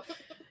 even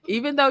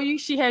though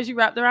she has you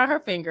wrapped around her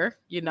finger,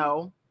 you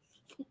know.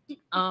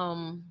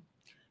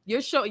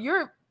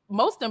 You're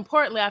most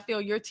importantly, I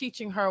feel you're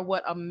teaching her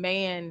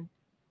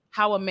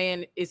how a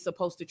man is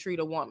supposed to treat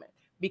a woman,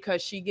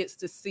 because she gets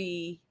to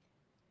see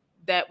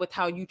that with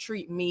how you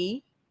treat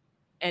me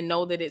and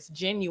know that it's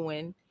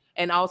genuine,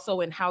 and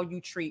also in how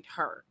you treat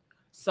her.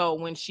 So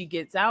when she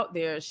gets out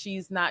there,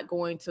 she's not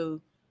going to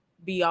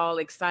be all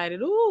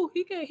excited. Ooh,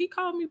 he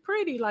called me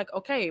pretty. Like,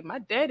 okay, my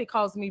daddy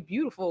calls me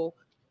beautiful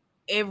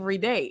every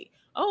day.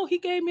 Oh, he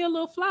gave me a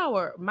little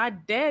flower. My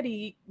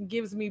daddy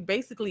gives me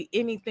basically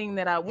anything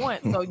that I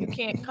want. So you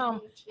can't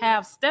come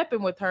half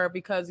stepping with her,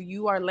 because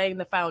you are laying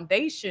the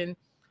foundation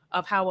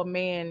of how a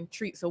man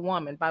treats a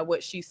woman by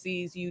what she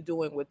sees you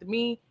doing with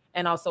me,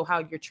 and also how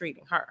you're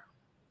treating her.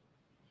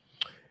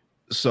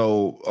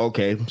 So,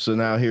 okay. So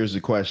now here's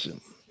the question.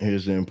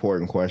 Here's the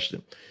important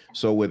question.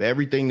 So with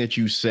everything that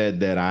you said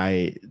that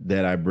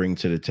I bring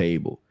to the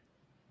table,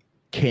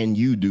 can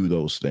you do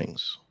those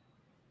things?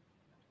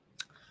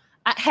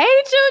 Hey,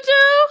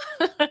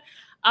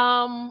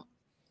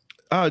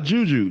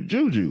 Juju.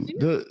 Juju.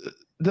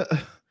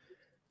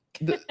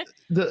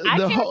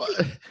 The whole,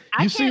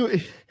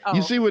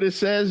 you see what it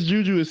says,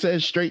 Juju? It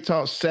says Straight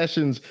Talk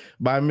Sessions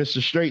by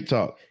Mr. Straight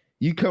Talk.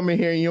 You come in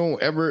here and you don't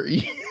ever.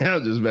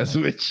 I'm just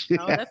messing with you.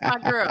 Oh, that's my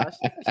girl.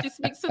 She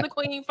speaks to the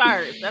queen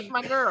first. That's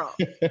my girl.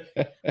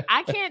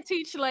 I can't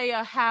teach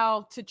Leia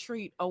how to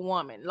treat a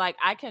woman. Like,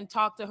 I can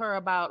talk to her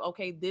about,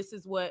 okay, this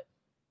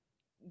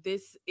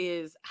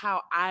is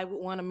how I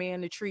would want a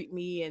man to treat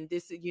me, and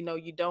this, you know,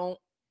 you don't,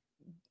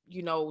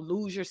 you know,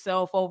 lose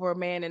yourself over a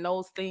man, and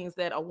those things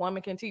that a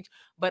woman can teach.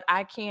 But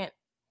I can't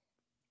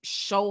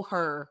show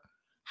her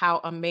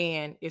how a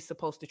man is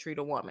supposed to treat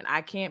a woman.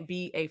 I can't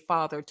be a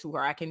father to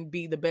her. I can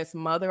be the best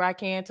mother I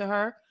can to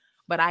her,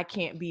 but I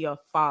can't be a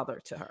father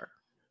to her.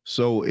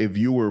 So if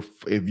you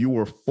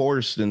were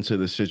forced into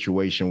the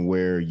situation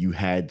where you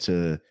had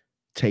to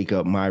take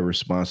up my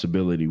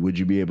responsibility, would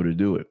you be able to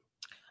do it?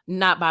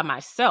 Not by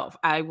myself.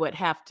 I would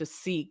have to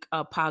seek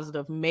a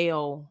positive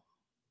male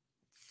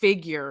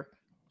figure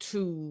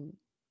to,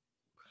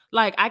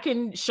 like, I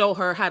can show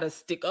her how to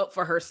stick up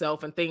for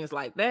herself and things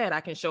like that.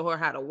 I can show her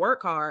how to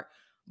work hard,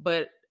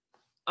 but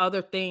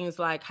other things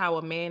like how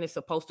a man is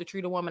supposed to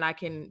treat a woman, I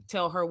can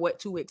tell her what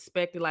to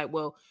expect. Like,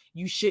 well,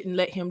 you shouldn't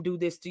let him do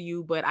this to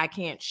you, but I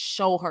can't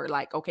show her,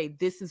 like, okay,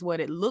 this is what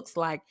it looks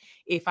like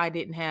if I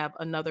didn't have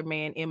another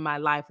man in my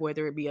life,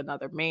 whether it be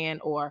another man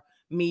or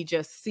me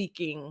just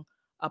seeking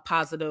a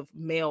positive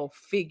male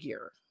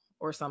figure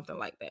or something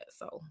like that.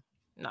 So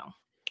no,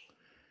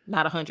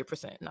 not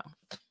 100%. No.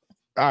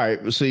 All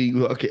right. See,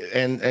 okay.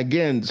 And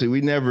again, see,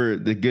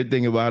 the good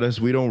thing about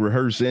us, we don't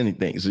rehearse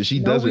anything. So she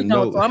doesn't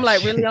know. So I'm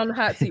like really on the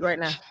hot seat right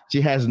now.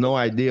 She has no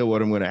idea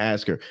what I'm going to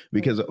ask her,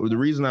 because the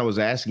reason I was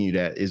asking you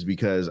that is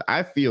because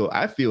I feel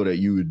that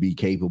you would be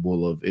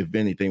capable of, if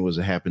anything was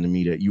to happen to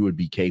me, that you would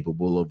be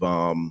capable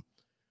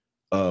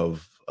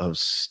of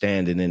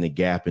standing in the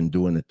gap and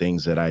doing the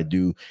things that I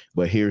do.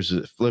 But here's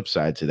the flip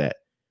side to that.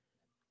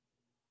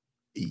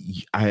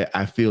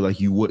 I feel like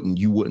you wouldn't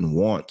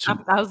want to.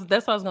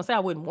 That's what I was gonna say. I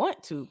wouldn't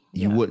want to.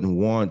 You wouldn't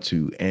want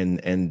to,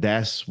 and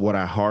that's what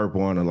I harp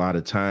on a lot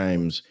of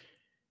times.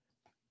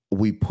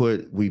 We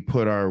put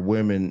our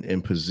women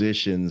in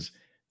positions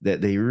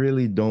that they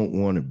really don't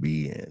want to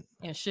be in,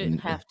 and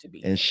shouldn't have to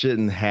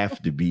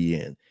be,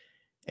 in.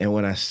 And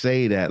when I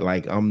say that,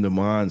 like, I'm the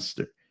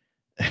monster,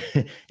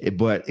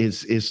 but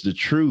it's the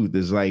truth.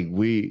 It's like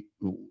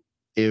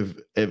if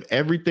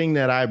everything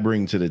that I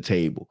bring to the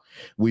table,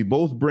 we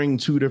both bring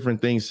two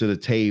different things to the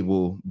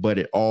table, but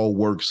it all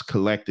works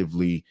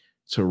collectively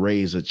to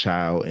raise a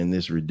child in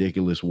this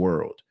ridiculous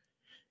world.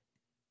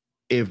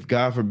 If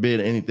God forbid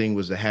anything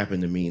was to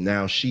happen to me,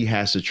 now she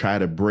has to try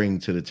to bring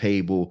to the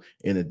table,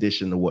 in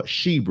addition to what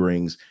she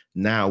brings,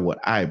 now what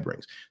I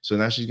brings. So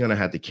now she's going to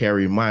have to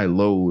carry my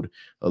load,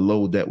 a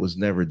load that was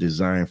never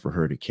designed for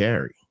her to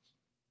carry.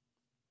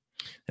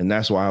 And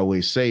that's why I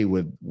always say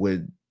with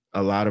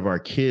a lot of our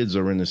kids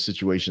are in the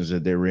situations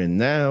that they're in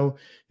now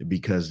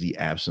because the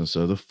absence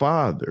of the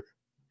father.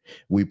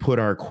 We put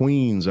our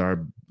queens,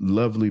 our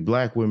lovely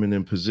Black women,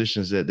 in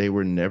positions that they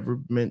were never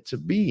meant to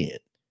be in.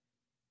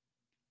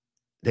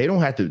 They're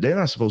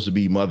not supposed to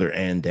be mother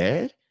and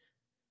dad.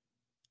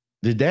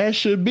 The dad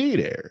should be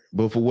there,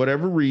 but for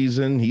whatever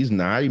reason, he's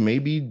not. He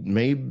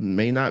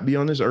may not be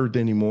on this earth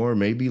anymore,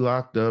 may be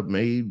locked up,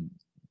 may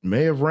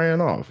have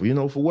ran off,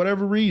 for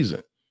whatever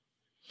reason.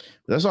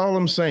 That's all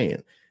I'm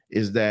saying.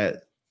 Is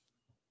that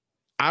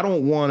I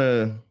don't want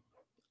to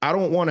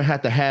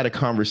have a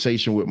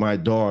conversation with my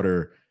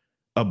daughter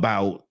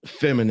about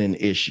feminine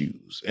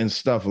issues and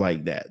stuff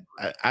like that.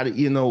 I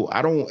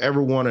don't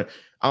ever want to.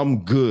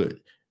 I'm good.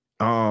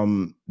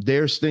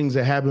 There's things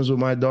that happens with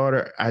my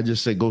daughter. I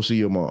just say, go see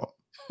your mom.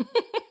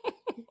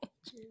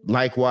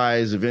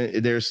 Likewise, if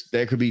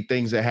there could be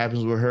things that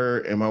happens with her,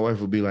 and my wife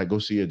would be like, go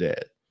see your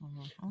dad.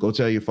 Go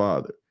tell your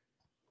father.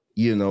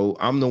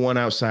 I'm the one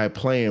outside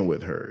playing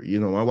with her.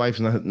 My wife's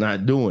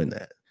not doing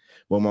that.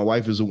 Well, my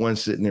wife is the one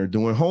sitting there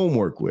doing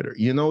homework with her.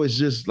 It's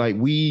just like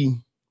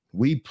we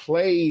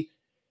play.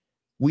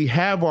 We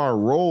have our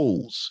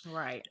roles,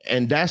 right?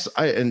 And that's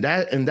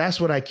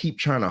what I keep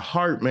trying to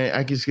harp, man.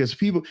 I guess because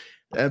people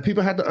have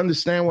to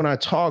understand when I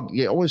talk.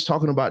 You're always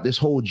talking about this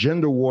whole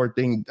gender war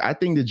thing. I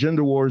think the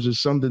gender wars is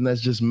something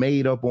that's just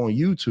made up on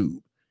YouTube.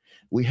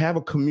 We have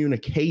a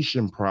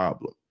communication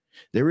problem.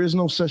 There is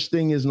no such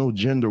thing as no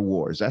gender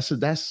wars.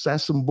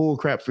 That's some bull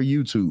crap for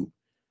YouTube,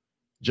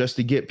 just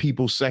to get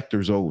people's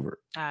sectors over.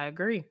 I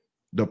agree.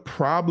 The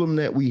problem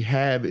that we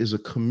have is a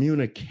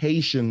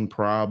communication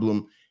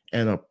problem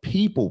and a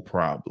people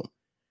problem.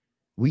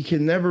 We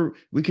can never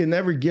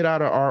get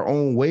out of our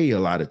own way a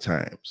lot of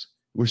times.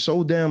 We're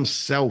so damn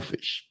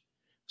selfish.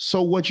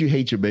 So what, you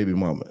hate your baby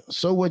mama?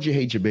 So what, you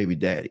hate your baby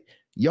daddy?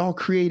 Y'all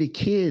created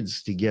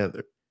kids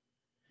together.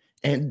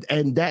 And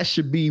that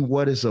should be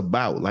what it's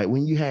about. Like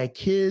when you had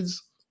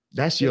kids,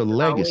 that's your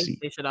legacy.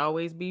 It should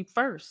always be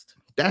first.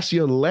 That's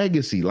your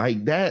legacy.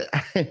 Like that.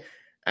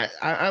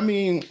 I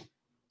mean,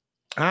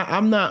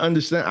 I'm not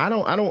understand. I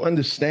don't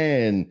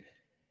understand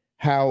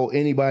how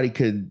anybody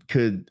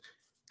could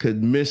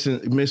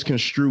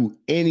misconstrue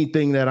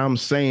anything that I'm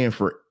saying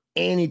for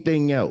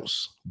anything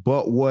else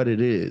but what it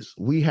is.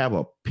 We have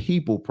a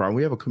people problem.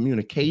 We have a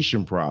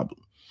communication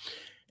problem.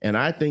 And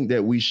I think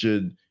that we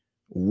should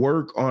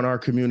work on our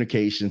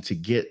communication to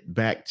get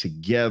back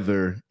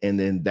together. And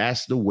then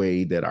that's the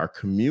way that our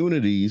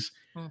communities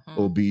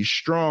will be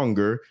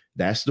stronger.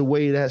 That's the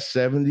way that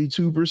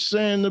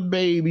 72% of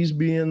babies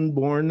being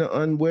born to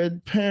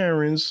unwed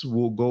parents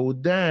will go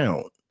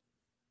down.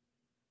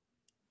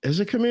 It's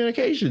a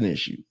communication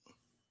issue.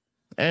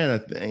 And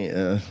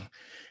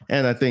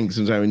I think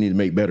sometimes we need to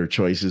make better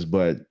choices,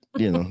 but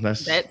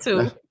that's that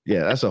too.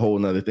 That's a whole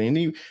nother thing.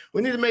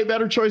 We need to make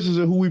better choices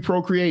of who we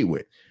procreate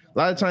with. A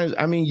lot of times,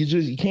 I mean,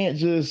 you can't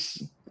just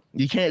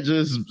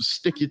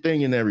stick your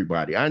thing in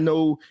everybody. I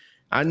know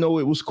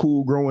it was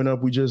cool growing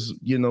up. We just,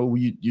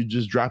 you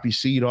just drop your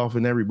seed off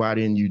in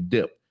everybody and you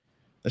dip.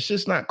 That's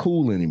just not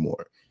cool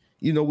anymore.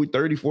 We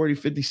 30, 40,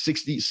 50,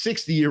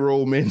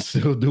 60-year-old men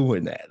still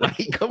doing that.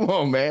 Like, come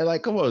on, man.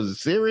 Like, come on,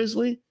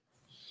 seriously?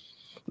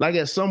 Like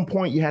at some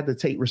point you have to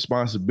take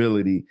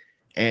responsibility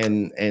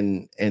and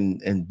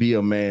be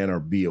a man or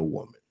be a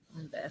woman.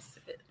 That's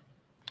it.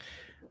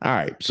 All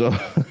right. So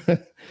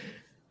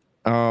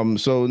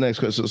so next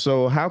question.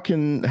 So how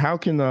can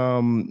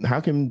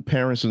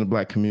parents in the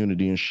Black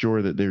community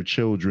ensure that their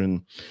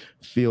children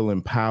feel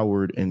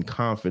empowered and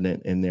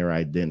confident in their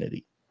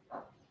identity?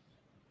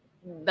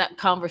 That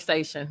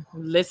conversation,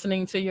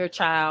 listening to your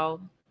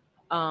child.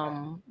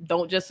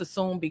 Don't just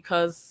assume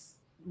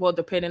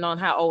depending on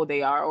how old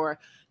they are, or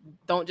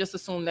don't just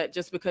assume that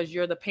just because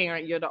you're the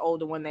parent, you're the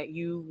older one, that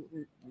you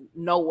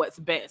know what's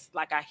best.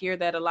 Like I hear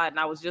that a lot. And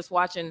I was just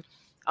watching,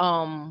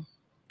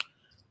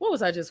 what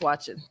was I just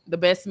watching? The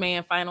Best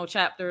Man final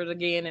chapter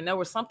again. And there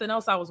was something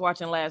else I was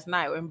watching last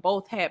night, and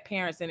both had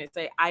parents in it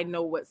say, I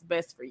know what's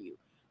best for you,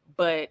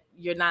 but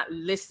you're not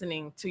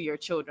listening to your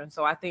children.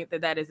 So I think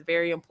that is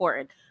very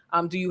important.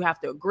 Do you have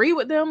to agree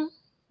with them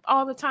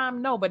all the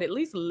time? No, but at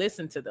least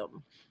listen to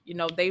them.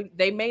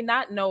 They may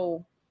not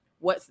know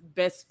what's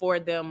best for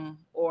them,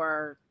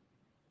 or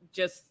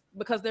just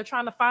because they're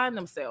trying to find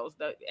themselves.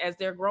 As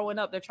they're growing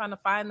up, they're trying to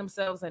find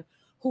themselves and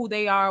who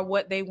they are,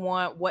 what they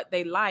want, what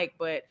they like.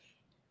 But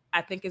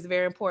I think it's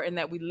very important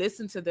that we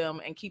listen to them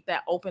and keep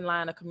that open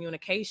line of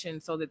communication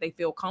so that they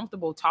feel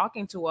comfortable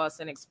talking to us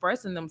and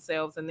expressing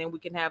themselves. And then we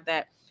can have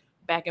that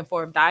back and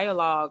forth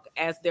dialogue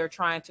as they're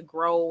trying to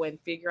grow and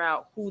figure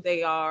out who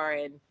they are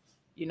and,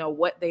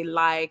 what they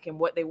like and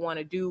what they want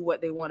to do,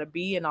 what they want to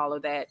be, and all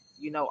of that,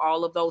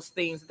 all of those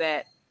things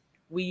that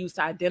we use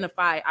to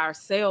identify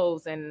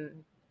ourselves.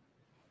 And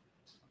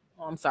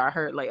I'm sorry, I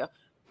heard Leah.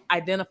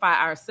 Identify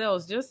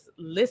ourselves. Just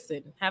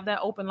listen. Have that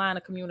open line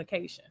of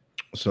communication.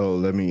 So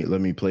let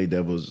me play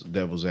devil's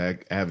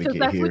advocate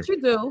that's here. What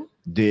you do.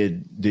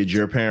 Did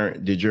your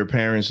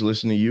parents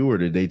listen to you, or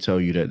did they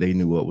tell you that they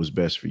knew what was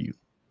best for you?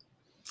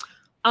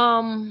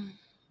 Well,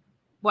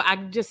 I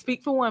just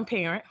speak for one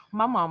parent,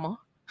 my mama.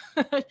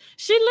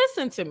 She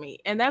listened to me,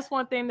 and that's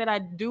one thing that I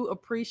do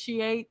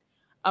appreciate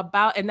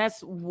about, and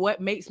that's what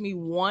makes me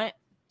want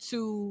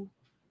to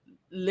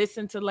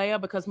listen to Leah,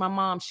 because my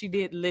mom, she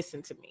did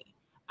listen to me.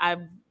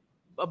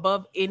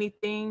 Above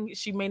anything,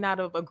 she may not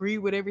have agreed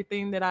with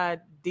everything that I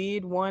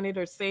did, wanted,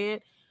 or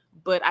said,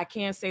 but I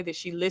can say that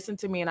she listened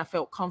to me and I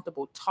felt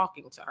comfortable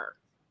talking to her.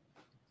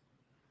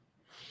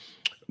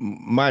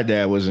 My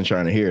dad wasn't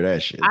trying to hear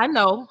that shit. I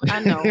know.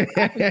 I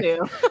can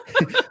tell.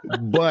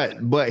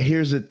 but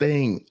here's the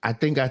thing. I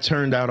think I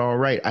turned out all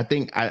right. I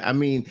think, I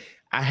mean,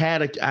 I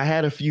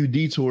had a few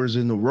detours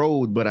in the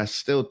road, but I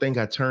still think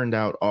I turned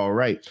out all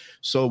right.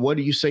 So what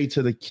do you say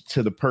to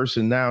the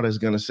person now that's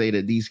going to say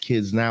that these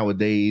kids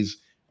nowadays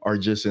are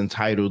just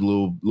entitled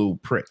little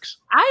pricks?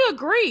 I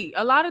agree.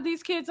 A lot of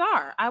these kids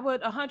are. I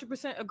would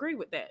 100% agree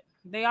with that.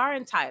 They are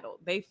entitled.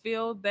 They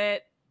feel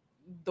that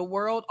the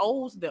world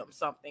owes them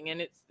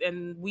something,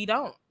 and we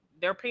don't.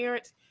 Their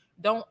parents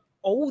don't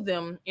owe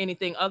them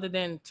anything other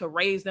than to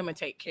raise them and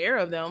take care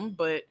of them,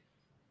 but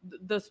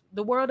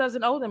the world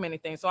doesn't owe them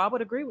anything. So I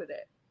would agree with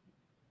that.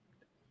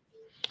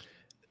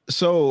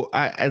 So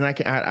I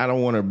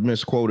don't want to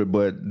misquote it,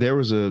 but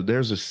there's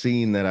a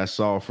scene that I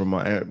saw from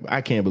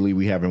I can't believe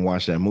we haven't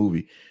watched that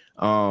movie.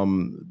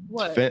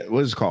 What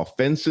is it called?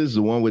 Fences,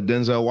 the one with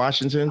Denzel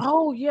Washington.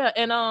 Oh yeah,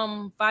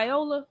 and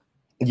Viola.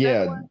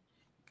 Yeah,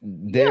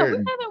 we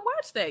haven't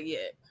watched that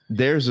yet.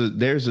 There's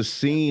a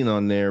scene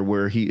on there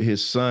where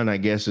his son, I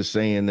guess, is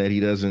saying that he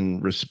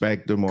doesn't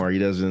respect him or he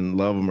doesn't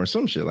love him or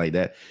some shit like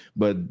that.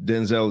 But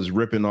Denzel is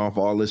ripping off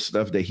all this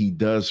stuff that he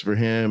does for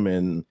him,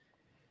 and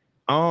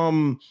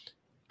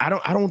I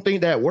don't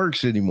think that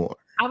works anymore.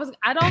 I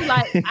don't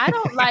like I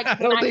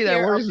don't think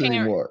that works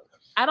anymore.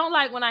 I don't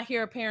like when I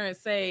hear a parent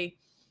say,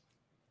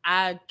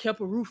 I kept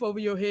a roof over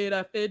your head,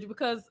 I fed you,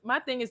 because my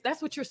thing is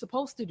that's what you're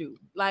supposed to do.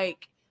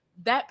 Like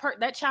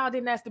that child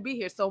didn't ask to be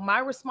here. So my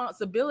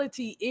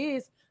responsibility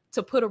is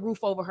to put a roof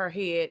over her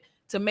head,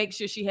 to make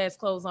sure she has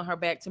clothes on her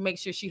back, to make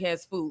sure she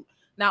has food.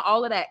 Now,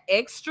 all of that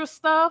extra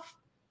stuff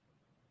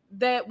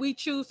that we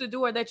choose to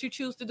do or that you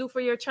choose to do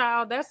for your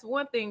child, that's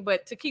one thing.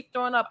 But to keep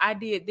throwing up, I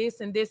did this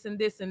and this and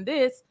this and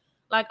this,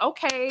 like,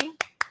 okay,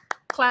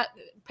 clap,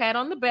 pat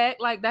on the back,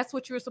 like that's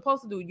what you're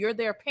supposed to do. You're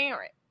their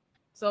parent.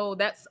 So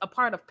that's a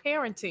part of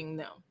parenting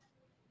them.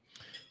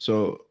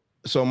 So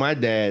my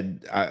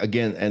dad,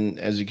 again, and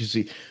as you can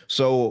see,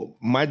 so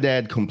my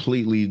dad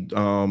completely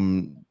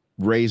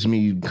raised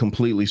me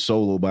completely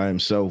solo by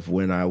himself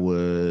when I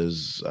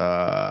was,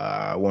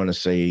 I want to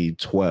say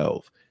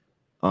 12.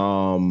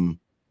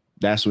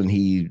 That's when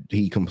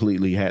he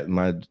completely had him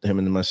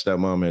and my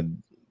stepmom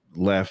had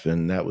left,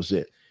 and that was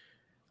it.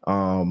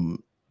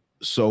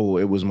 So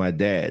it was my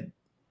dad,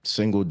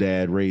 single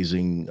dad,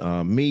 raising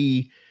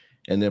me,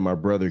 and then my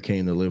brother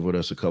came to live with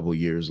us a couple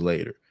years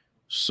later.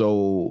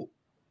 So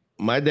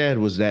my dad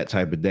was that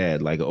type of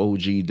dad, like an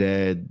OG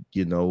dad.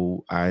 You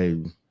know, I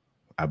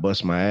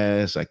bust my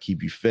ass, I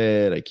keep you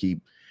fed, I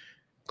keep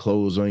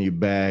clothes on your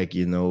back,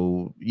 you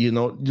know,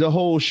 the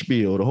whole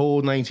spiel, the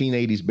whole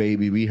 1980s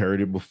baby. We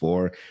heard it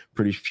before.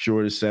 Pretty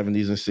sure the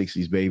 70s and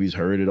 60s babies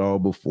heard it all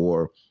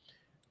before.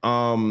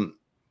 But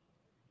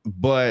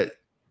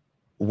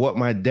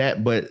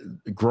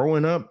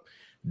growing up,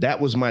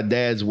 that was my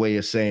dad's way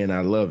of saying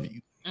I love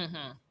you.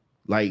 Mm-hmm.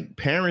 Like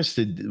parents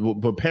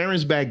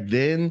back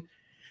then,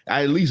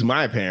 at least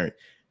my parent,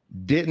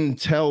 didn't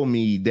tell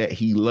me that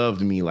he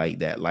loved me like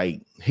that.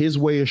 Like his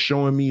way of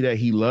showing me that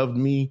he loved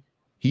me,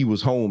 he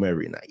was home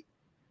every night,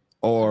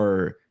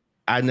 or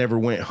I never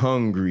went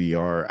hungry,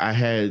 or I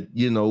had,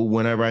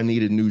 whenever I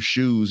needed new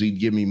shoes, he'd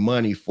give me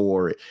money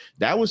for it.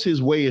 That was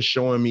his way of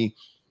showing me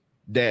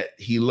that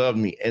he loved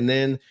me.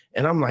 And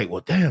I'm like,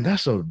 well, damn,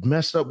 that's a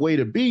messed up way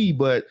to be.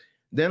 But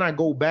then I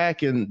go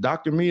back, and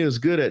Dr. Mia is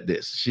good at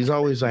this. She's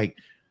always like,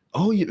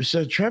 oh,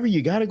 so Trevor,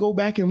 you got to go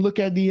back and look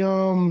at the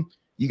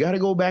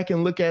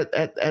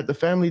the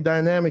family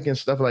dynamic and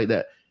stuff like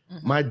that.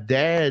 Mm-hmm.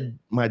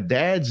 My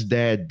dad's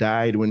dad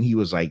died when he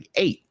was like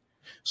 8.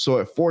 So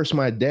it forced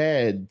my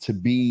dad to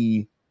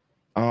be,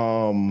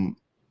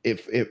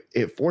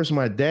 it forced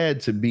my dad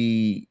to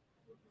be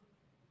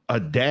a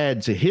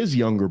dad to his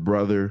younger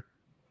brother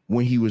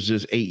when he was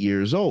just 8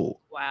 years old.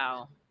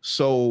 Wow.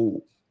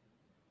 So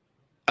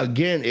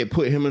again, it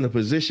put him in a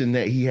position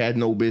that he had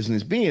no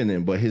business being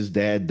in, but his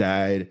dad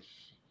died.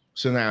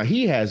 So now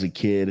he has a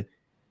kid,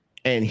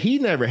 and he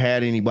never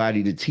had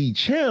anybody to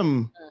teach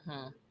him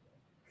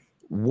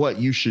what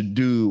you should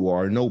do,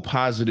 or no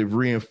positive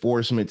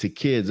reinforcement to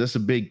kids. That's a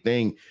big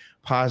thing,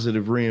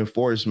 positive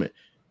reinforcement.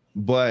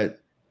 But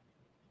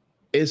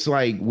it's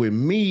like with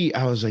me,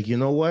 I was like, you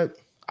know what?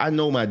 I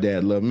know my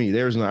dad loved me.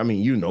 There's no,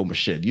 my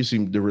shit. You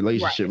see the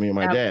relationship me and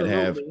my dad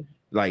have.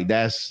 Like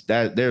there's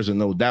a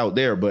no doubt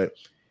there. But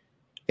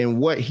in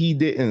what he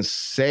didn't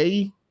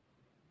say,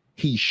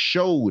 he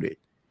showed it.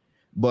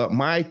 But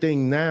my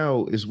thing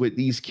now is with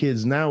these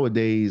kids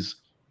nowadays,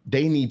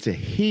 they need to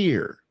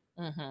hear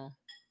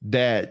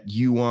that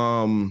you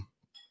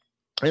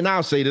and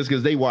I'll say this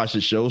because they watch the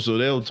show, so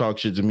they'll talk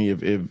shit to me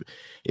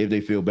if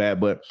they feel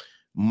bad. But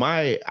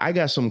I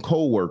got some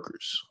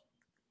coworkers,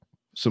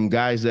 some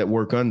guys that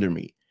work under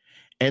me,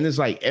 and it's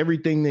like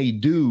everything they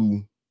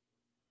do,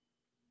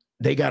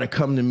 they got to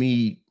come to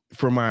me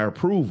for my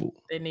approval.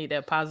 They need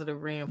that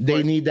positive reinforcement.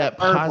 They need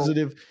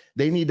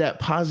that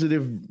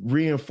positive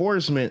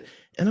reinforcement.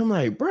 And I'm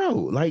like, bro,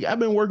 like I've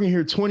been working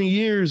here 20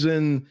 years,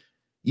 and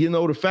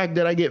the fact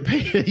that I get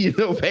paid,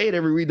 paid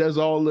every week, that's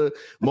all the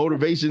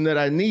motivation that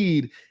I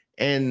need.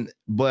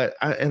 But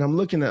I'm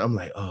looking at, I'm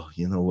like, oh,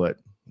 you know what?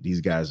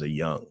 These guys are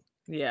young.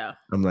 Yeah.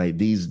 I'm like,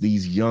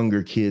 these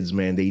younger kids,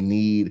 man, they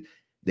need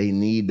They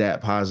need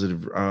that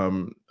positive,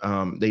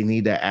 they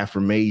need that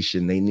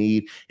affirmation.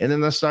 And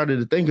then I started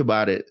to think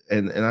about it,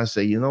 and I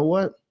say, you know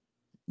what?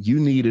 You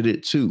needed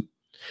it too.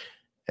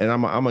 And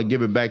I'm gonna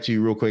give it back to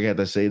you real quick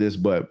after I say this,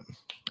 but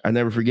I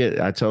never forget.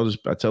 I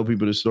tell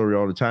people this story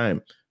all the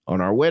time.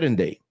 On our wedding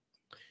day,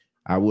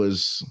 I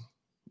was,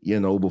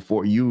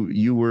 before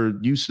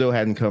you still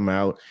hadn't come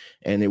out,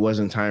 and it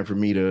wasn't time for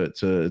me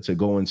to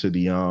go into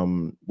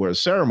the where a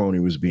ceremony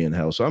was being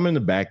held. So I'm in the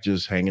back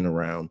just hanging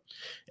around,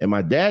 and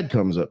my dad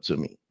comes up to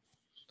me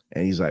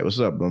and he's like, "What's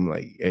up?" I'm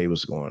like, "Hey,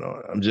 what's going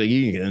on?" I'm just,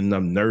 and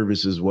I'm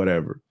nervous as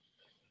whatever.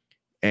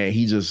 And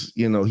he just,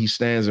 he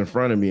stands in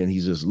front of me and he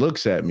just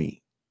looks at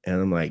me,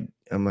 and I'm like,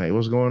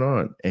 "What's going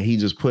on?" And he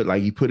just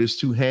put his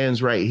two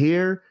hands right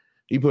here.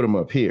 He put them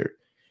up here,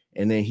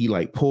 and then he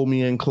like pulled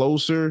me in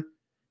closer.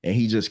 And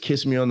he just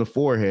kissed me on the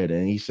forehead,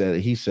 and he said,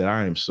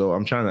 I'm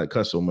trying not to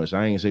cuss so much.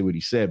 I ain't gonna say what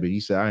he said, but he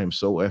said, "I am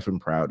so effing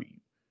proud of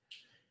you."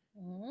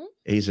 Mm-hmm.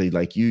 He said,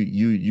 like,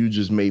 you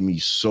just made me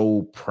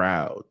so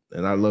proud,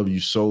 and I love you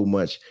so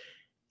much.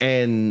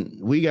 And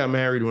we got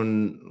married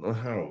when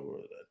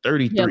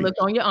 33. Yeah, look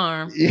on your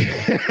arm.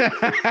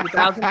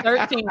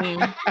 2013.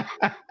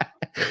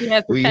 He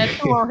has a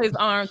tattoo on his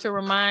arm to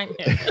remind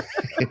him.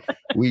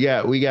 we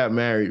got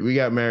married. We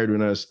got married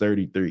when I was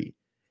 33.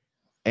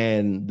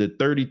 And the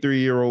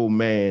 33-year-old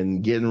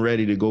man getting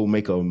ready to go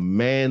make a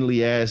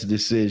manly ass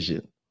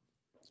decision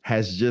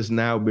has just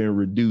now been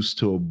reduced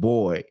to a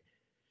boy,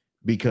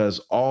 because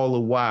all the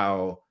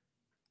while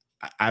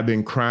I've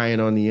been crying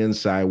on the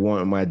inside,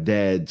 wanting my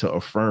dad to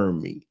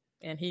affirm me.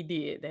 And he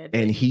did that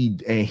day. And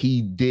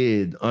he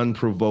did,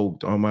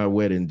 unprovoked, on my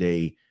wedding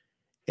day.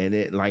 And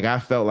it, like, I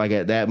felt like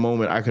at that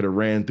moment I could have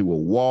ran through a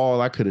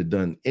wall. I could have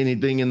done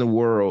anything in the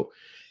world.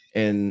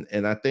 And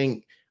I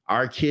think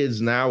our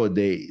kids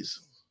nowadays,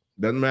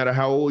 doesn't matter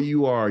how old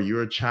you are,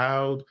 you're a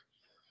child,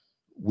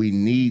 we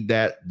need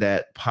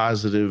that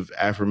positive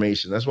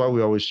affirmation. That's why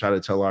we always try to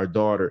tell our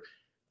daughter,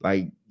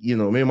 like, me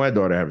and my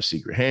daughter have a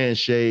secret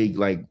handshake.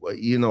 Like,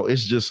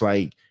 it's just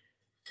like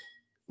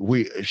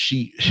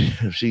she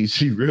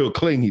real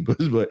clingy, but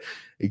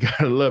you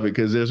gotta love it,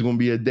 because there's gonna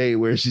be a day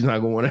where she's not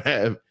gonna want to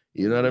have,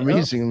 you know what I mean?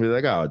 She's gonna be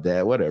like, "Oh,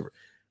 dad, whatever."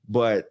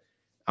 But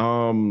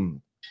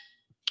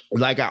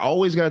like, I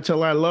always gotta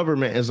tell her I love her,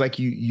 man. It's like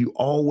you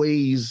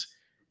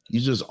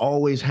just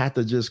always have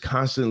to just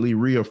constantly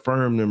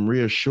reaffirm them,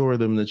 reassure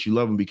them that you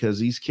love them, because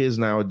these kids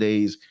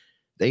nowadays,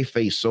 they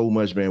face so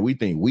much, man. We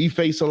think we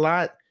face a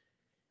lot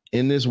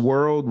in this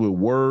world with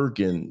work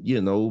and,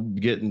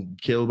 getting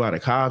killed by the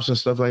cops and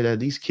stuff like that.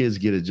 These kids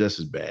get it just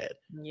as bad.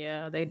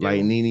 Yeah, they do.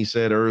 Like Nene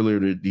said earlier,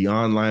 the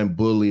online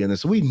bullying. And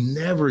so we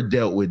never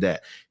dealt with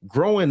that.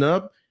 Growing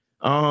up,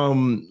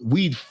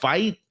 we'd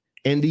fight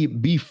and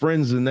be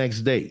friends the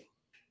next day.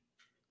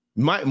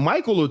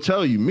 Michael will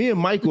tell you, me and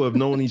Michael have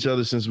known each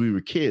other since we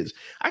were kids.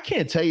 I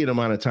can't tell you the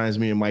amount of times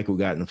me and Michael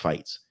got in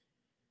fights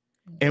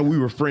and we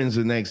were friends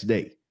the next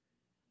day.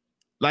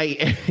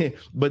 Like,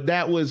 but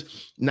that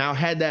was, now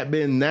had that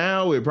been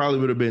now, it probably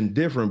would have been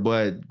different.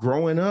 But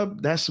growing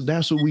up, that's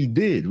what we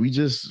did.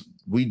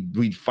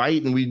 We'd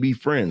fight and we'd be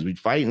friends. We'd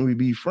fight and we'd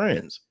be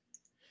friends.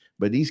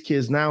 But these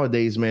kids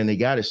nowadays, man, they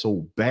got it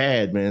so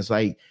bad, man. It's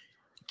like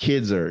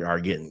kids are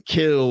getting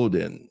killed,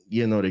 and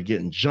they're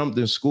getting jumped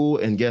in school,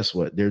 and guess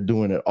what? They're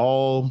doing it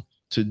all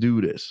to do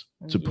this,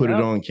 to put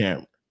it on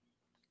camera.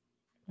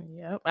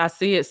 Yep, I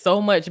see it so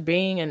much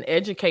being an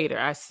educator.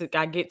 I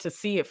get to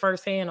see it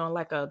firsthand on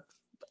like a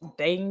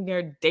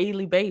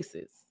daily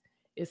basis.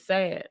 It's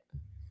sad.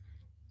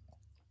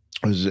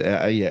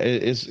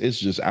 It's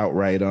just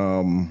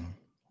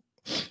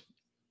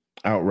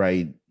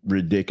outright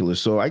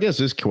ridiculous. So I guess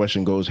this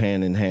question goes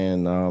hand in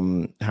hand.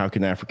 How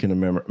can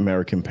African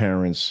American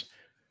parents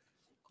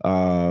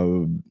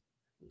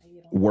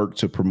work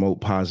to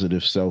promote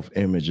positive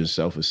self-image and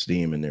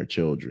self-esteem in their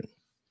children?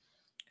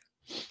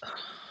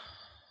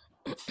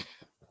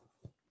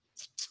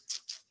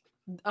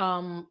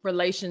 Having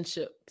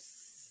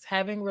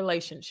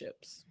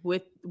relationships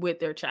with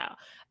their child.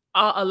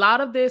 A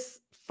lot of this,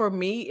 for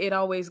me, it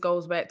always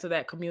goes back to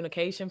that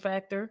communication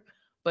factor.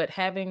 But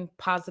having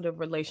positive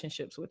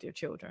relationships with your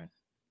children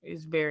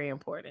is very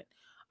important.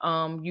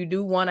 You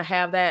do want to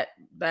have that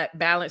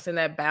balance and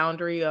that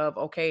boundary of,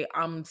 okay,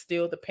 I'm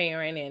still the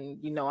parent,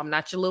 and I'm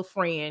not your little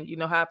friend. You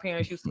know how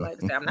parents used to like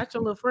to say, "I'm not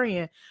your little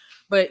friend,"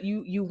 but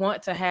you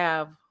want to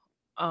have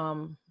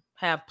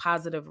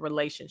positive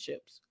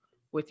relationships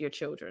with your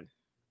children,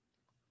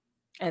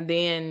 and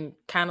then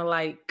kind of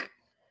like,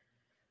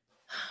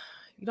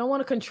 you don't want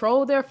to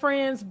control their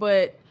friends,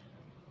 but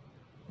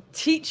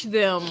teach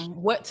them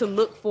what to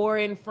look for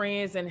in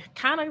friends, and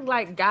kind of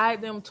like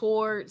guide them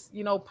towards,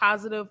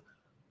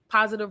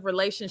 positive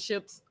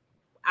relationships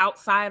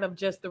outside of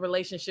just the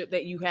relationship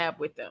that you have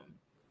with them.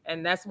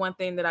 And that's one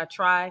thing that I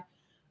try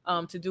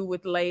to do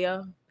with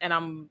Leia.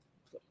 And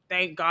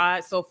thank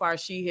God so far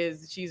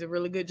she's a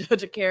really good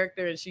judge of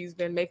character, and she's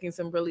been making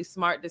some really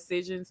smart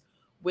decisions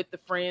with the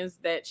friends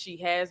that she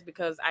has,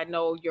 because I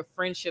know your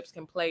friendships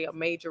can play a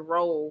major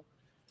role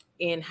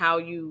in how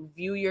you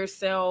view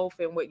yourself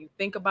and what you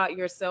think about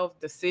yourself,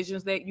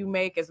 decisions that you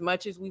make. As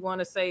much as we want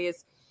to say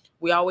is,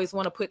 we always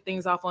want to put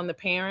things off on the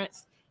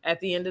parents. At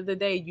the end of the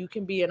day, you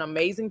can be an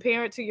amazing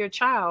parent to your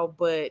child,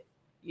 but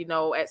you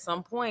know, at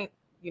some point,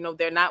 you know,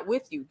 they're not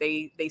with you.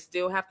 They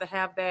still have to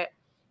have that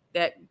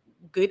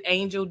good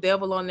angel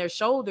devil on their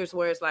shoulders,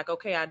 where it's like,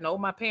 okay, I know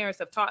my parents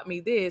have taught me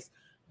this,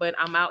 but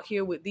I'm out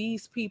here with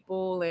these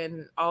people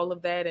and all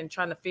of that, and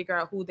trying to figure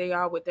out who they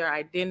are with their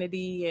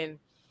identity and,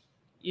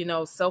 you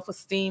know,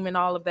 self-esteem and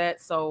all of that.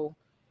 So,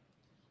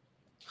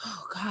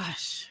 oh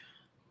gosh,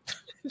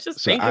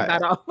 just think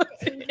about all of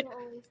it.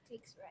 Always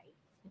takes right.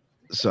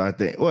 So I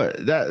think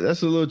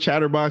that's a little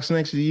chatterbox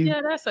next to you.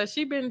 Yeah, that's her.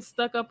 She been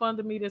stuck up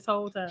under me this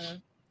whole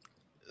time.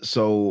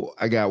 So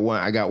I got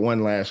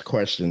one last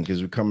question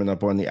because we're coming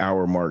up on the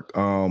hour mark.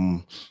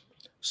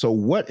 So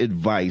what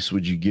advice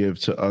would you give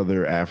to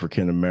other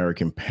African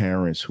American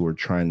parents who are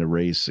trying to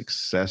raise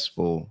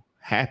successful,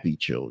 happy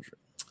children?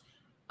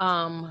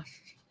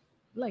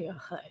 Leia,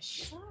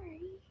 hush.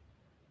 Sorry.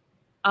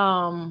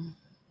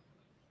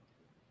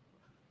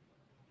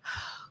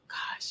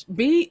 Gosh,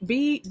 be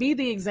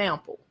the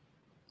example.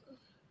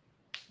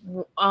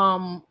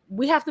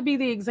 We have to be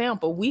the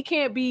example. We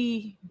can't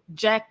be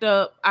jacked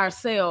up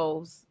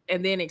ourselves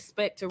and then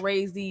expect to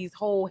raise these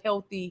whole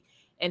healthy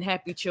and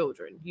happy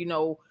children. You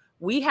know,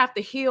 we have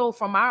to heal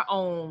from our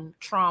own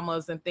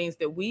traumas and things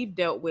that we've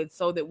dealt with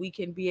so that we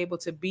can be able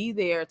to be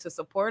there to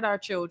support our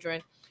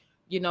children,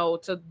 you know,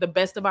 to the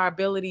best of our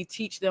ability,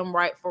 teach them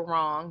right from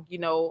wrong. You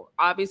know,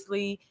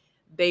 obviously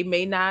they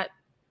may not,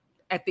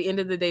 at the end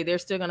of the day, they're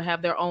still going to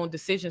have their own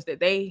decisions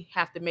that they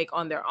have to make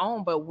on their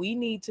own, but we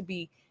need to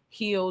be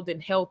healed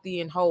and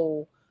healthy and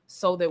whole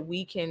so that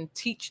we can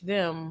teach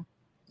them,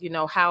 you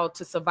know, how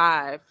to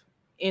survive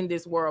in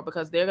this world,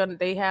 because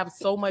they have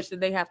so much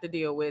that they have to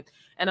deal with.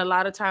 And a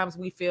lot of times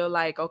we feel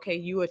like, okay,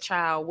 you a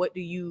child, what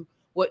do you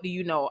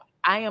know?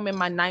 I am in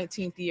my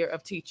 19th year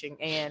of teaching,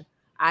 and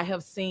I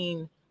have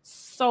seen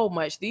so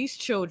much. These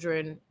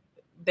children,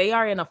 they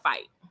are in a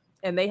fight,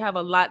 and they have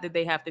a lot that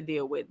they have to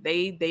deal with.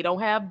 They don't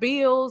have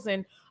bills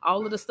and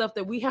all of the stuff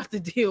that we have to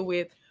deal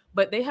with,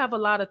 but they have a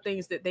lot of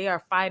things that they are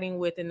fighting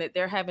with and that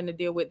they're having to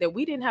deal with that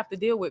we didn't have to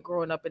deal with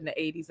growing up in the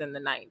 80s and the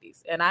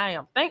 90s. And I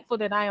am thankful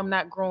that I am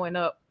not growing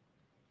up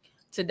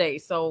today.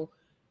 So,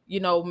 you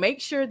know,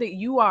 make sure that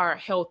you are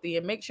healthy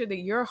and make sure that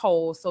you're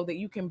whole so that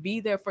you can be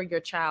there for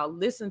your child.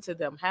 Listen to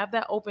them, have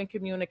that open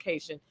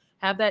communication,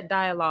 have that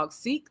dialogue,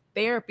 seek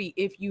therapy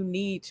if you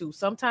need to.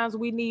 Sometimes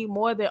we need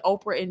more than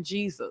Oprah and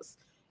Jesus,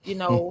 you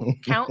know,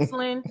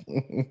 counseling.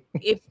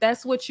 If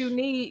that's what you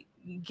need,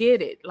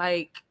 get it.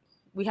 Like,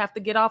 we have to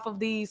get off of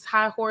these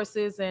high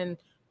horses and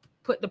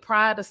put the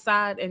pride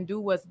aside and do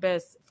what's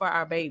best for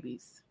our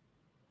babies.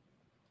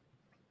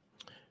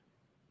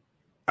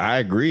 I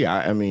agree.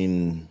 I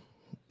mean,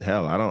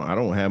 hell, I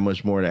don't have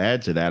much more to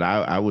add to that.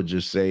 I would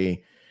just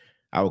say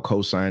I would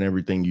co-sign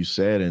everything you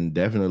said, and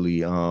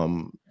definitely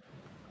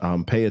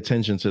pay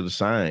attention to the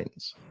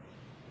signs.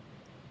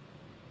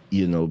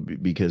 You know,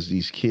 because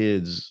these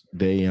kids,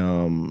 they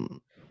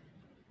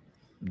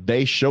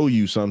show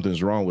you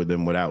something's wrong with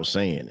them without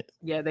saying it.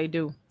 Yeah, they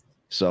do.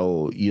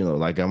 So, you know,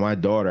 like on my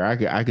daughter,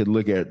 I could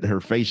look at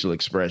her facial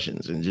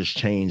expressions and just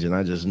change, and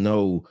I just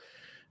know,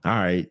 all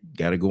right,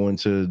 got to go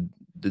into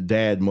the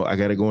dad mode. I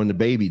got to go into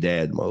baby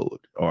dad mode,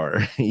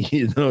 or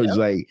you know, it's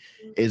like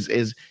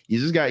it's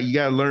you got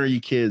to learn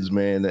your kids,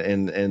 man,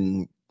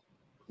 and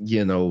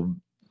you know,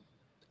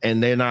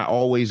 and they're not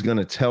always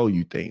gonna tell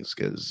you things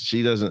because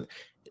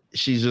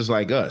she's just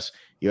like us.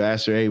 You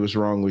ask her, hey, what's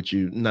wrong with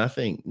you?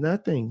 Nothing.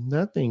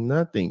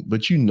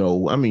 But you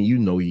know, I mean, you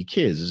know your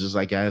kids. It's just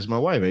like I asked my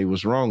wife, hey,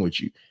 what's wrong with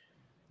you?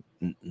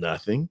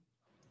 Nothing.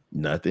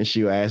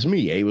 She'll ask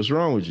me, hey, what's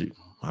wrong with you?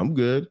 I'm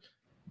good.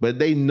 But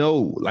they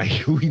know,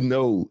 like we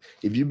know,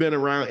 if you've been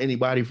around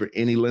anybody for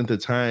any length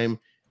of time,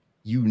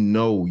 you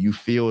know, you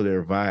feel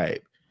their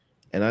vibe.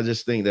 And I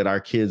just think that our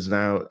kids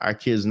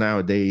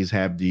nowadays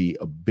have the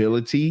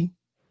ability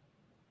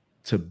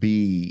to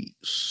be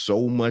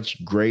so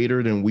much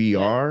greater than we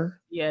are.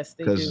 Yes,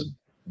 they do. Because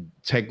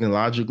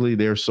technologically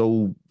they're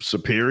so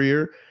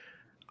superior.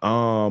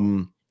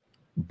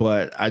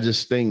 But I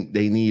just think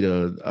they need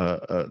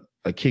a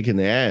kick in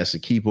the ass to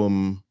keep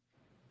them,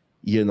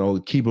 you know,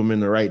 keep them in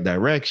the right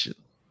direction.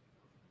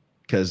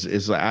 Because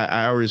it's like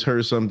I always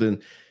heard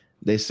something.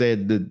 They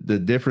said the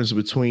difference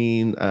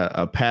between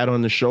a pat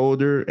on the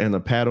shoulder and a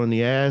pat on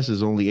the ass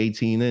is only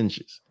 18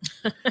 inches.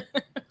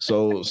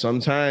 So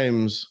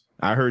sometimes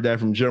I heard that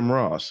from Jim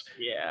Ross.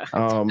 Yeah.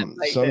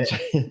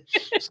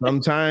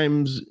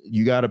 Sometimes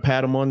you got to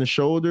pat them on the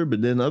shoulder,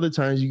 but then other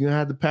times you're going to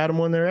have to pat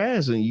them on their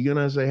ass, and you're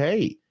going to say,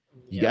 hey,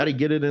 you got to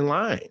get it in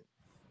line.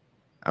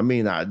 I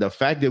mean, the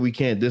fact that we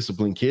can't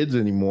discipline kids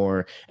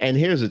anymore. And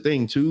here's the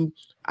thing too.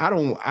 I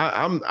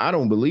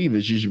don't believe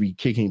that you should be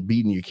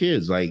beating your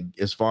kids, like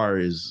as far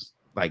as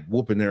like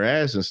whooping their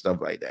ass and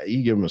stuff like that.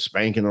 You give them a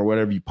spanking or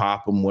whatever, you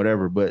pop them,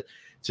 whatever. But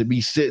to be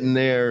sitting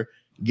there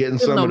getting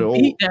some of the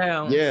old,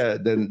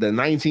 the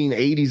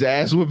 1980s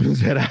ass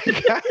whoopings that I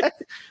got.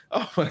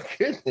 Oh my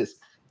goodness.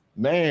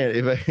 man,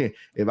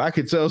 if I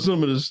could tell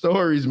some of the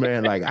stories,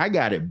 man, like I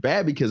got it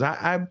bad because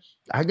I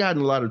got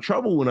in a lot of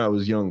trouble when I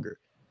was younger.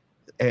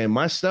 And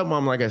my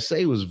stepmom, like I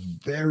say, was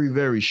very,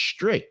 very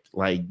strict.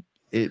 Like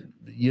it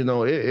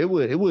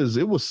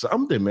was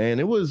something, man.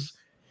 It was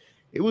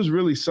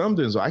really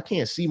something. So I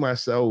can't see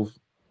myself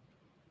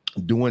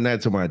doing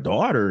that to my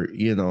daughter,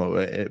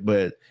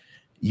 but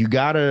you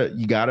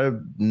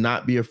gotta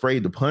not be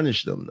afraid to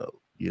punish them though.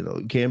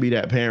 You can't be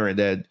that parent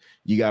that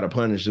you gotta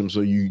punish them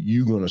so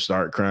you gonna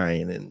start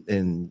crying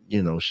and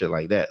shit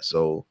like that.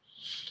 So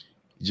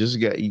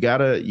you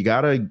gotta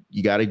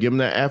give them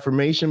that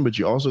affirmation, but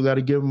you also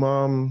gotta give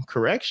them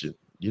correction.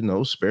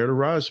 Spare the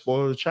rod,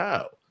 spoil the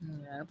child.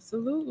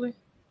 Absolutely.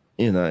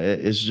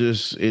 That's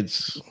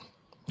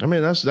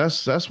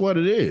what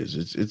it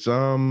is. It's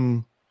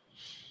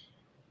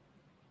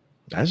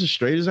that's as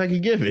straight as I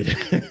could give it.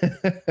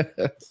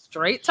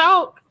 Straight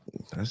talk.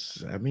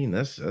 That's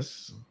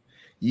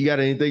you got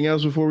anything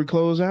else before we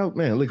close out?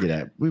 Man, look at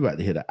that. We about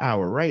to hit an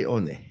hour right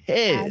on the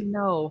head. I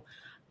know.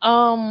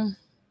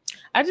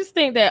 I just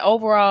think that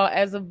overall,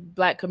 as a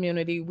Black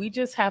community, we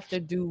just have to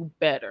do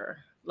better.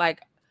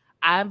 Like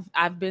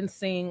I've been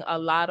seeing a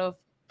lot of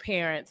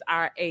parents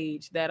our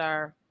age that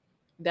are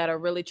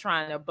really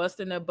trying. They're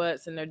busting their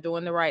butts and they're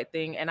doing the right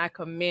thing. And I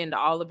commend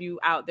all of you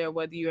out there,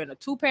 whether you're in a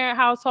 2-parent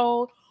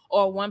household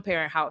or a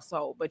 1-parent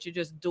household, but you're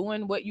just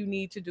doing what you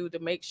need to do to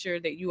make sure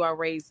that you are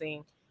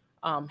raising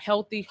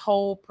healthy,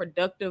 whole,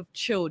 productive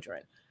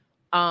children.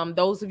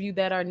 Those of you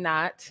that are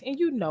not, and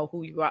you know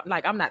who you are,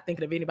 like I'm not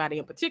thinking of anybody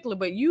in particular,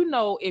 but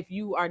if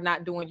you are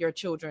not doing your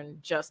children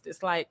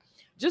justice, like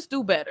just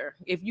do better.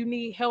 If you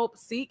need help,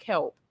 seek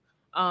help.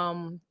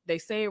 They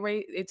say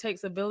it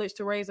takes a village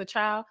to raise a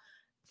child.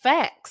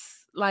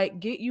 Facts, like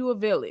get you a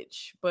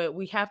village, but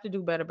we have to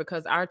do better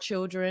because our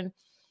children,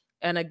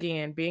 and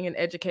again, being an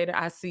educator,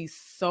 I see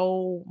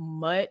so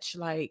much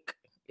like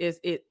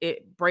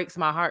it breaks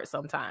my heart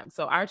sometimes.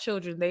 So our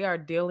children, they are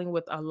dealing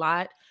with a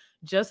lot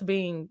just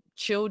being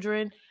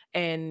children,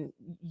 and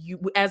you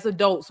as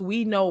adults,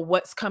 we know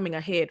what's coming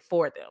ahead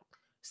for them.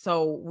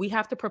 So we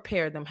have to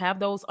prepare them, have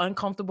those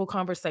uncomfortable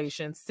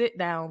conversations, sit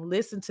down,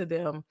 listen to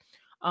them,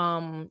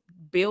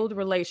 build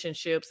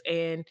relationships,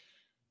 and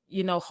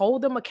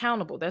hold them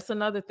accountable. That's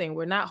another thing.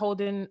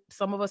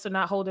 Some of us are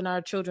not holding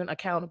our children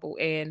accountable.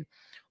 And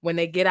when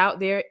they get out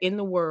there in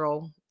the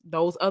world,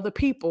 those other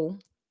people,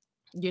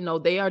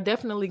 they are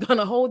definitely going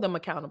to hold them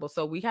accountable.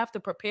 So we have to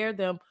prepare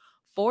them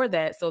for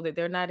that so that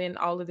they're not in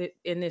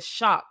this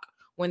shock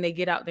when they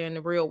get out there in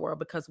the real world,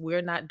 because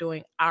we're not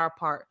doing our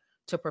part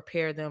to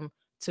prepare them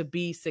to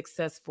be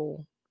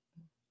successful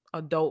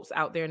adults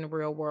out there in the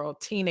real world,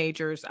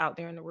 teenagers out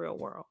there in the real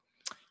world.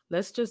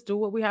 Let's just do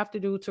what we have to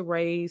do to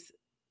raise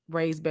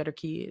better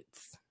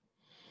kids.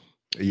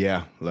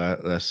 Yeah,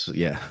 let's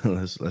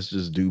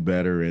just do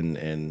better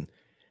and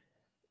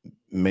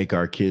make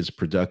our kids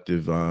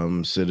productive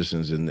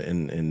citizens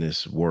in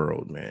this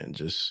world, man.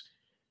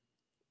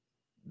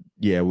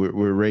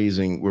 We're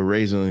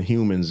raising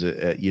humans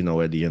at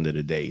the end of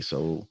the day.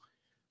 So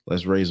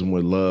let's raise them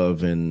with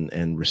love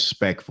and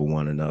respect for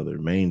one another.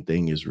 Main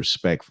thing is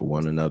respect for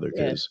one another,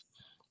 because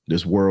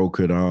this world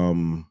could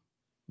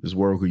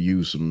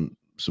use some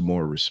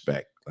more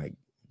respect. Like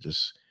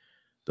just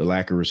the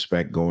lack of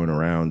respect going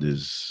around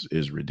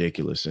is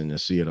ridiculous, and I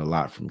see it a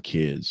lot from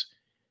kids.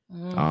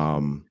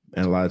 And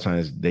a lot of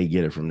times they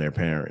get it from their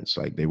parents.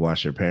 Like they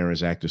watch their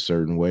parents act a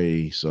certain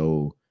way,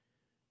 so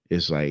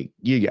it's like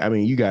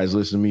you guys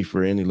listen to me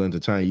for any length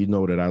of time, you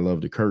know that I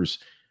love to curse.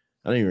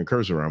 I don't even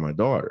curse around my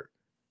daughter.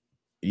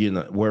 If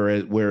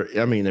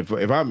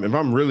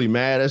I'm really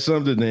mad at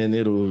something, then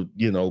it'll,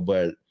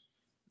 but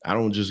I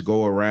don't just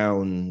go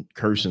around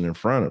cursing in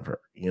front of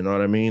her. You know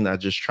what I mean? I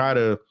try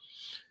to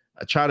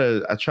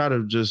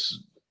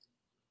just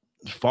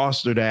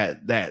foster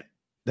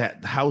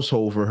that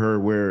household for her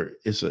where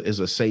it's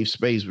a safe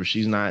space where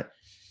she's not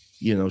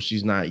witness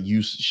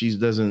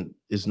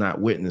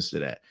to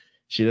that.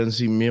 She doesn't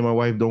see me and my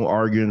wife don't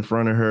argue in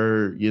front of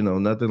her,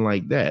 nothing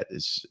like that.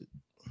 It's,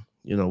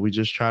 we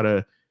just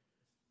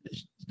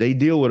they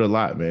deal with a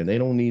lot, man. They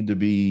don't need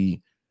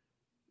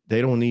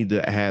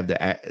to have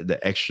the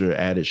extra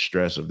added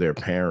stress of their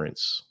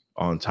parents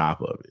on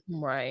top of it.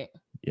 Right.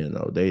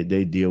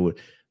 They deal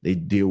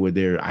with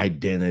their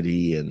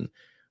identity and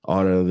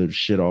all the other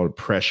shit, all the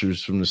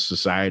pressures from the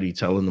society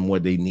telling them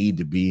what they need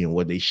to be and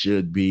what they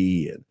should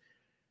be. And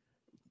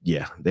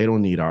yeah, they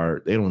don't need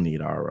our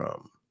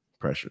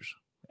pressures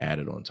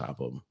added on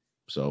top of them.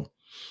 So,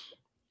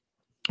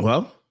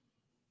 well,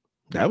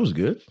 that was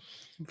good.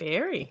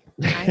 Very.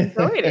 I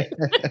enjoyed it.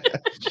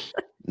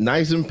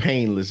 Nice and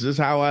painless. This is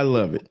how I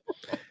love it.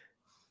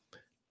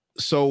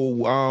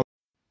 So,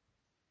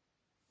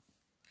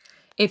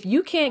 if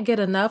you can't get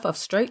enough of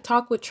Straight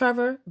Talk with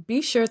Trevor,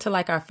 be sure to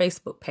like our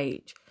Facebook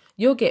page.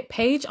 You'll get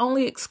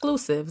page-only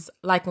exclusives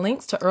like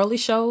links to early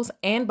shows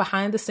and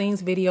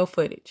behind-the-scenes video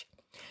footage.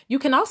 You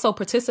can also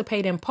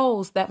participate in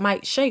polls that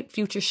might shape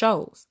future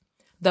shows.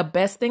 The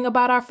best thing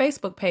about our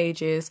Facebook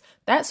page is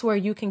that's where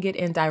you can get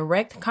in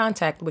direct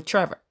contact with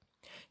Trevor.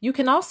 You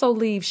can also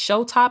leave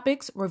show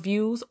topics,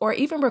 reviews, or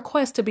even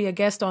request to be a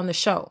guest on the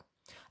show.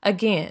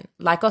 Again,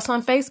 like us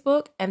on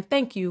Facebook, and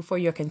thank you for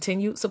your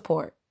continued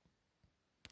support.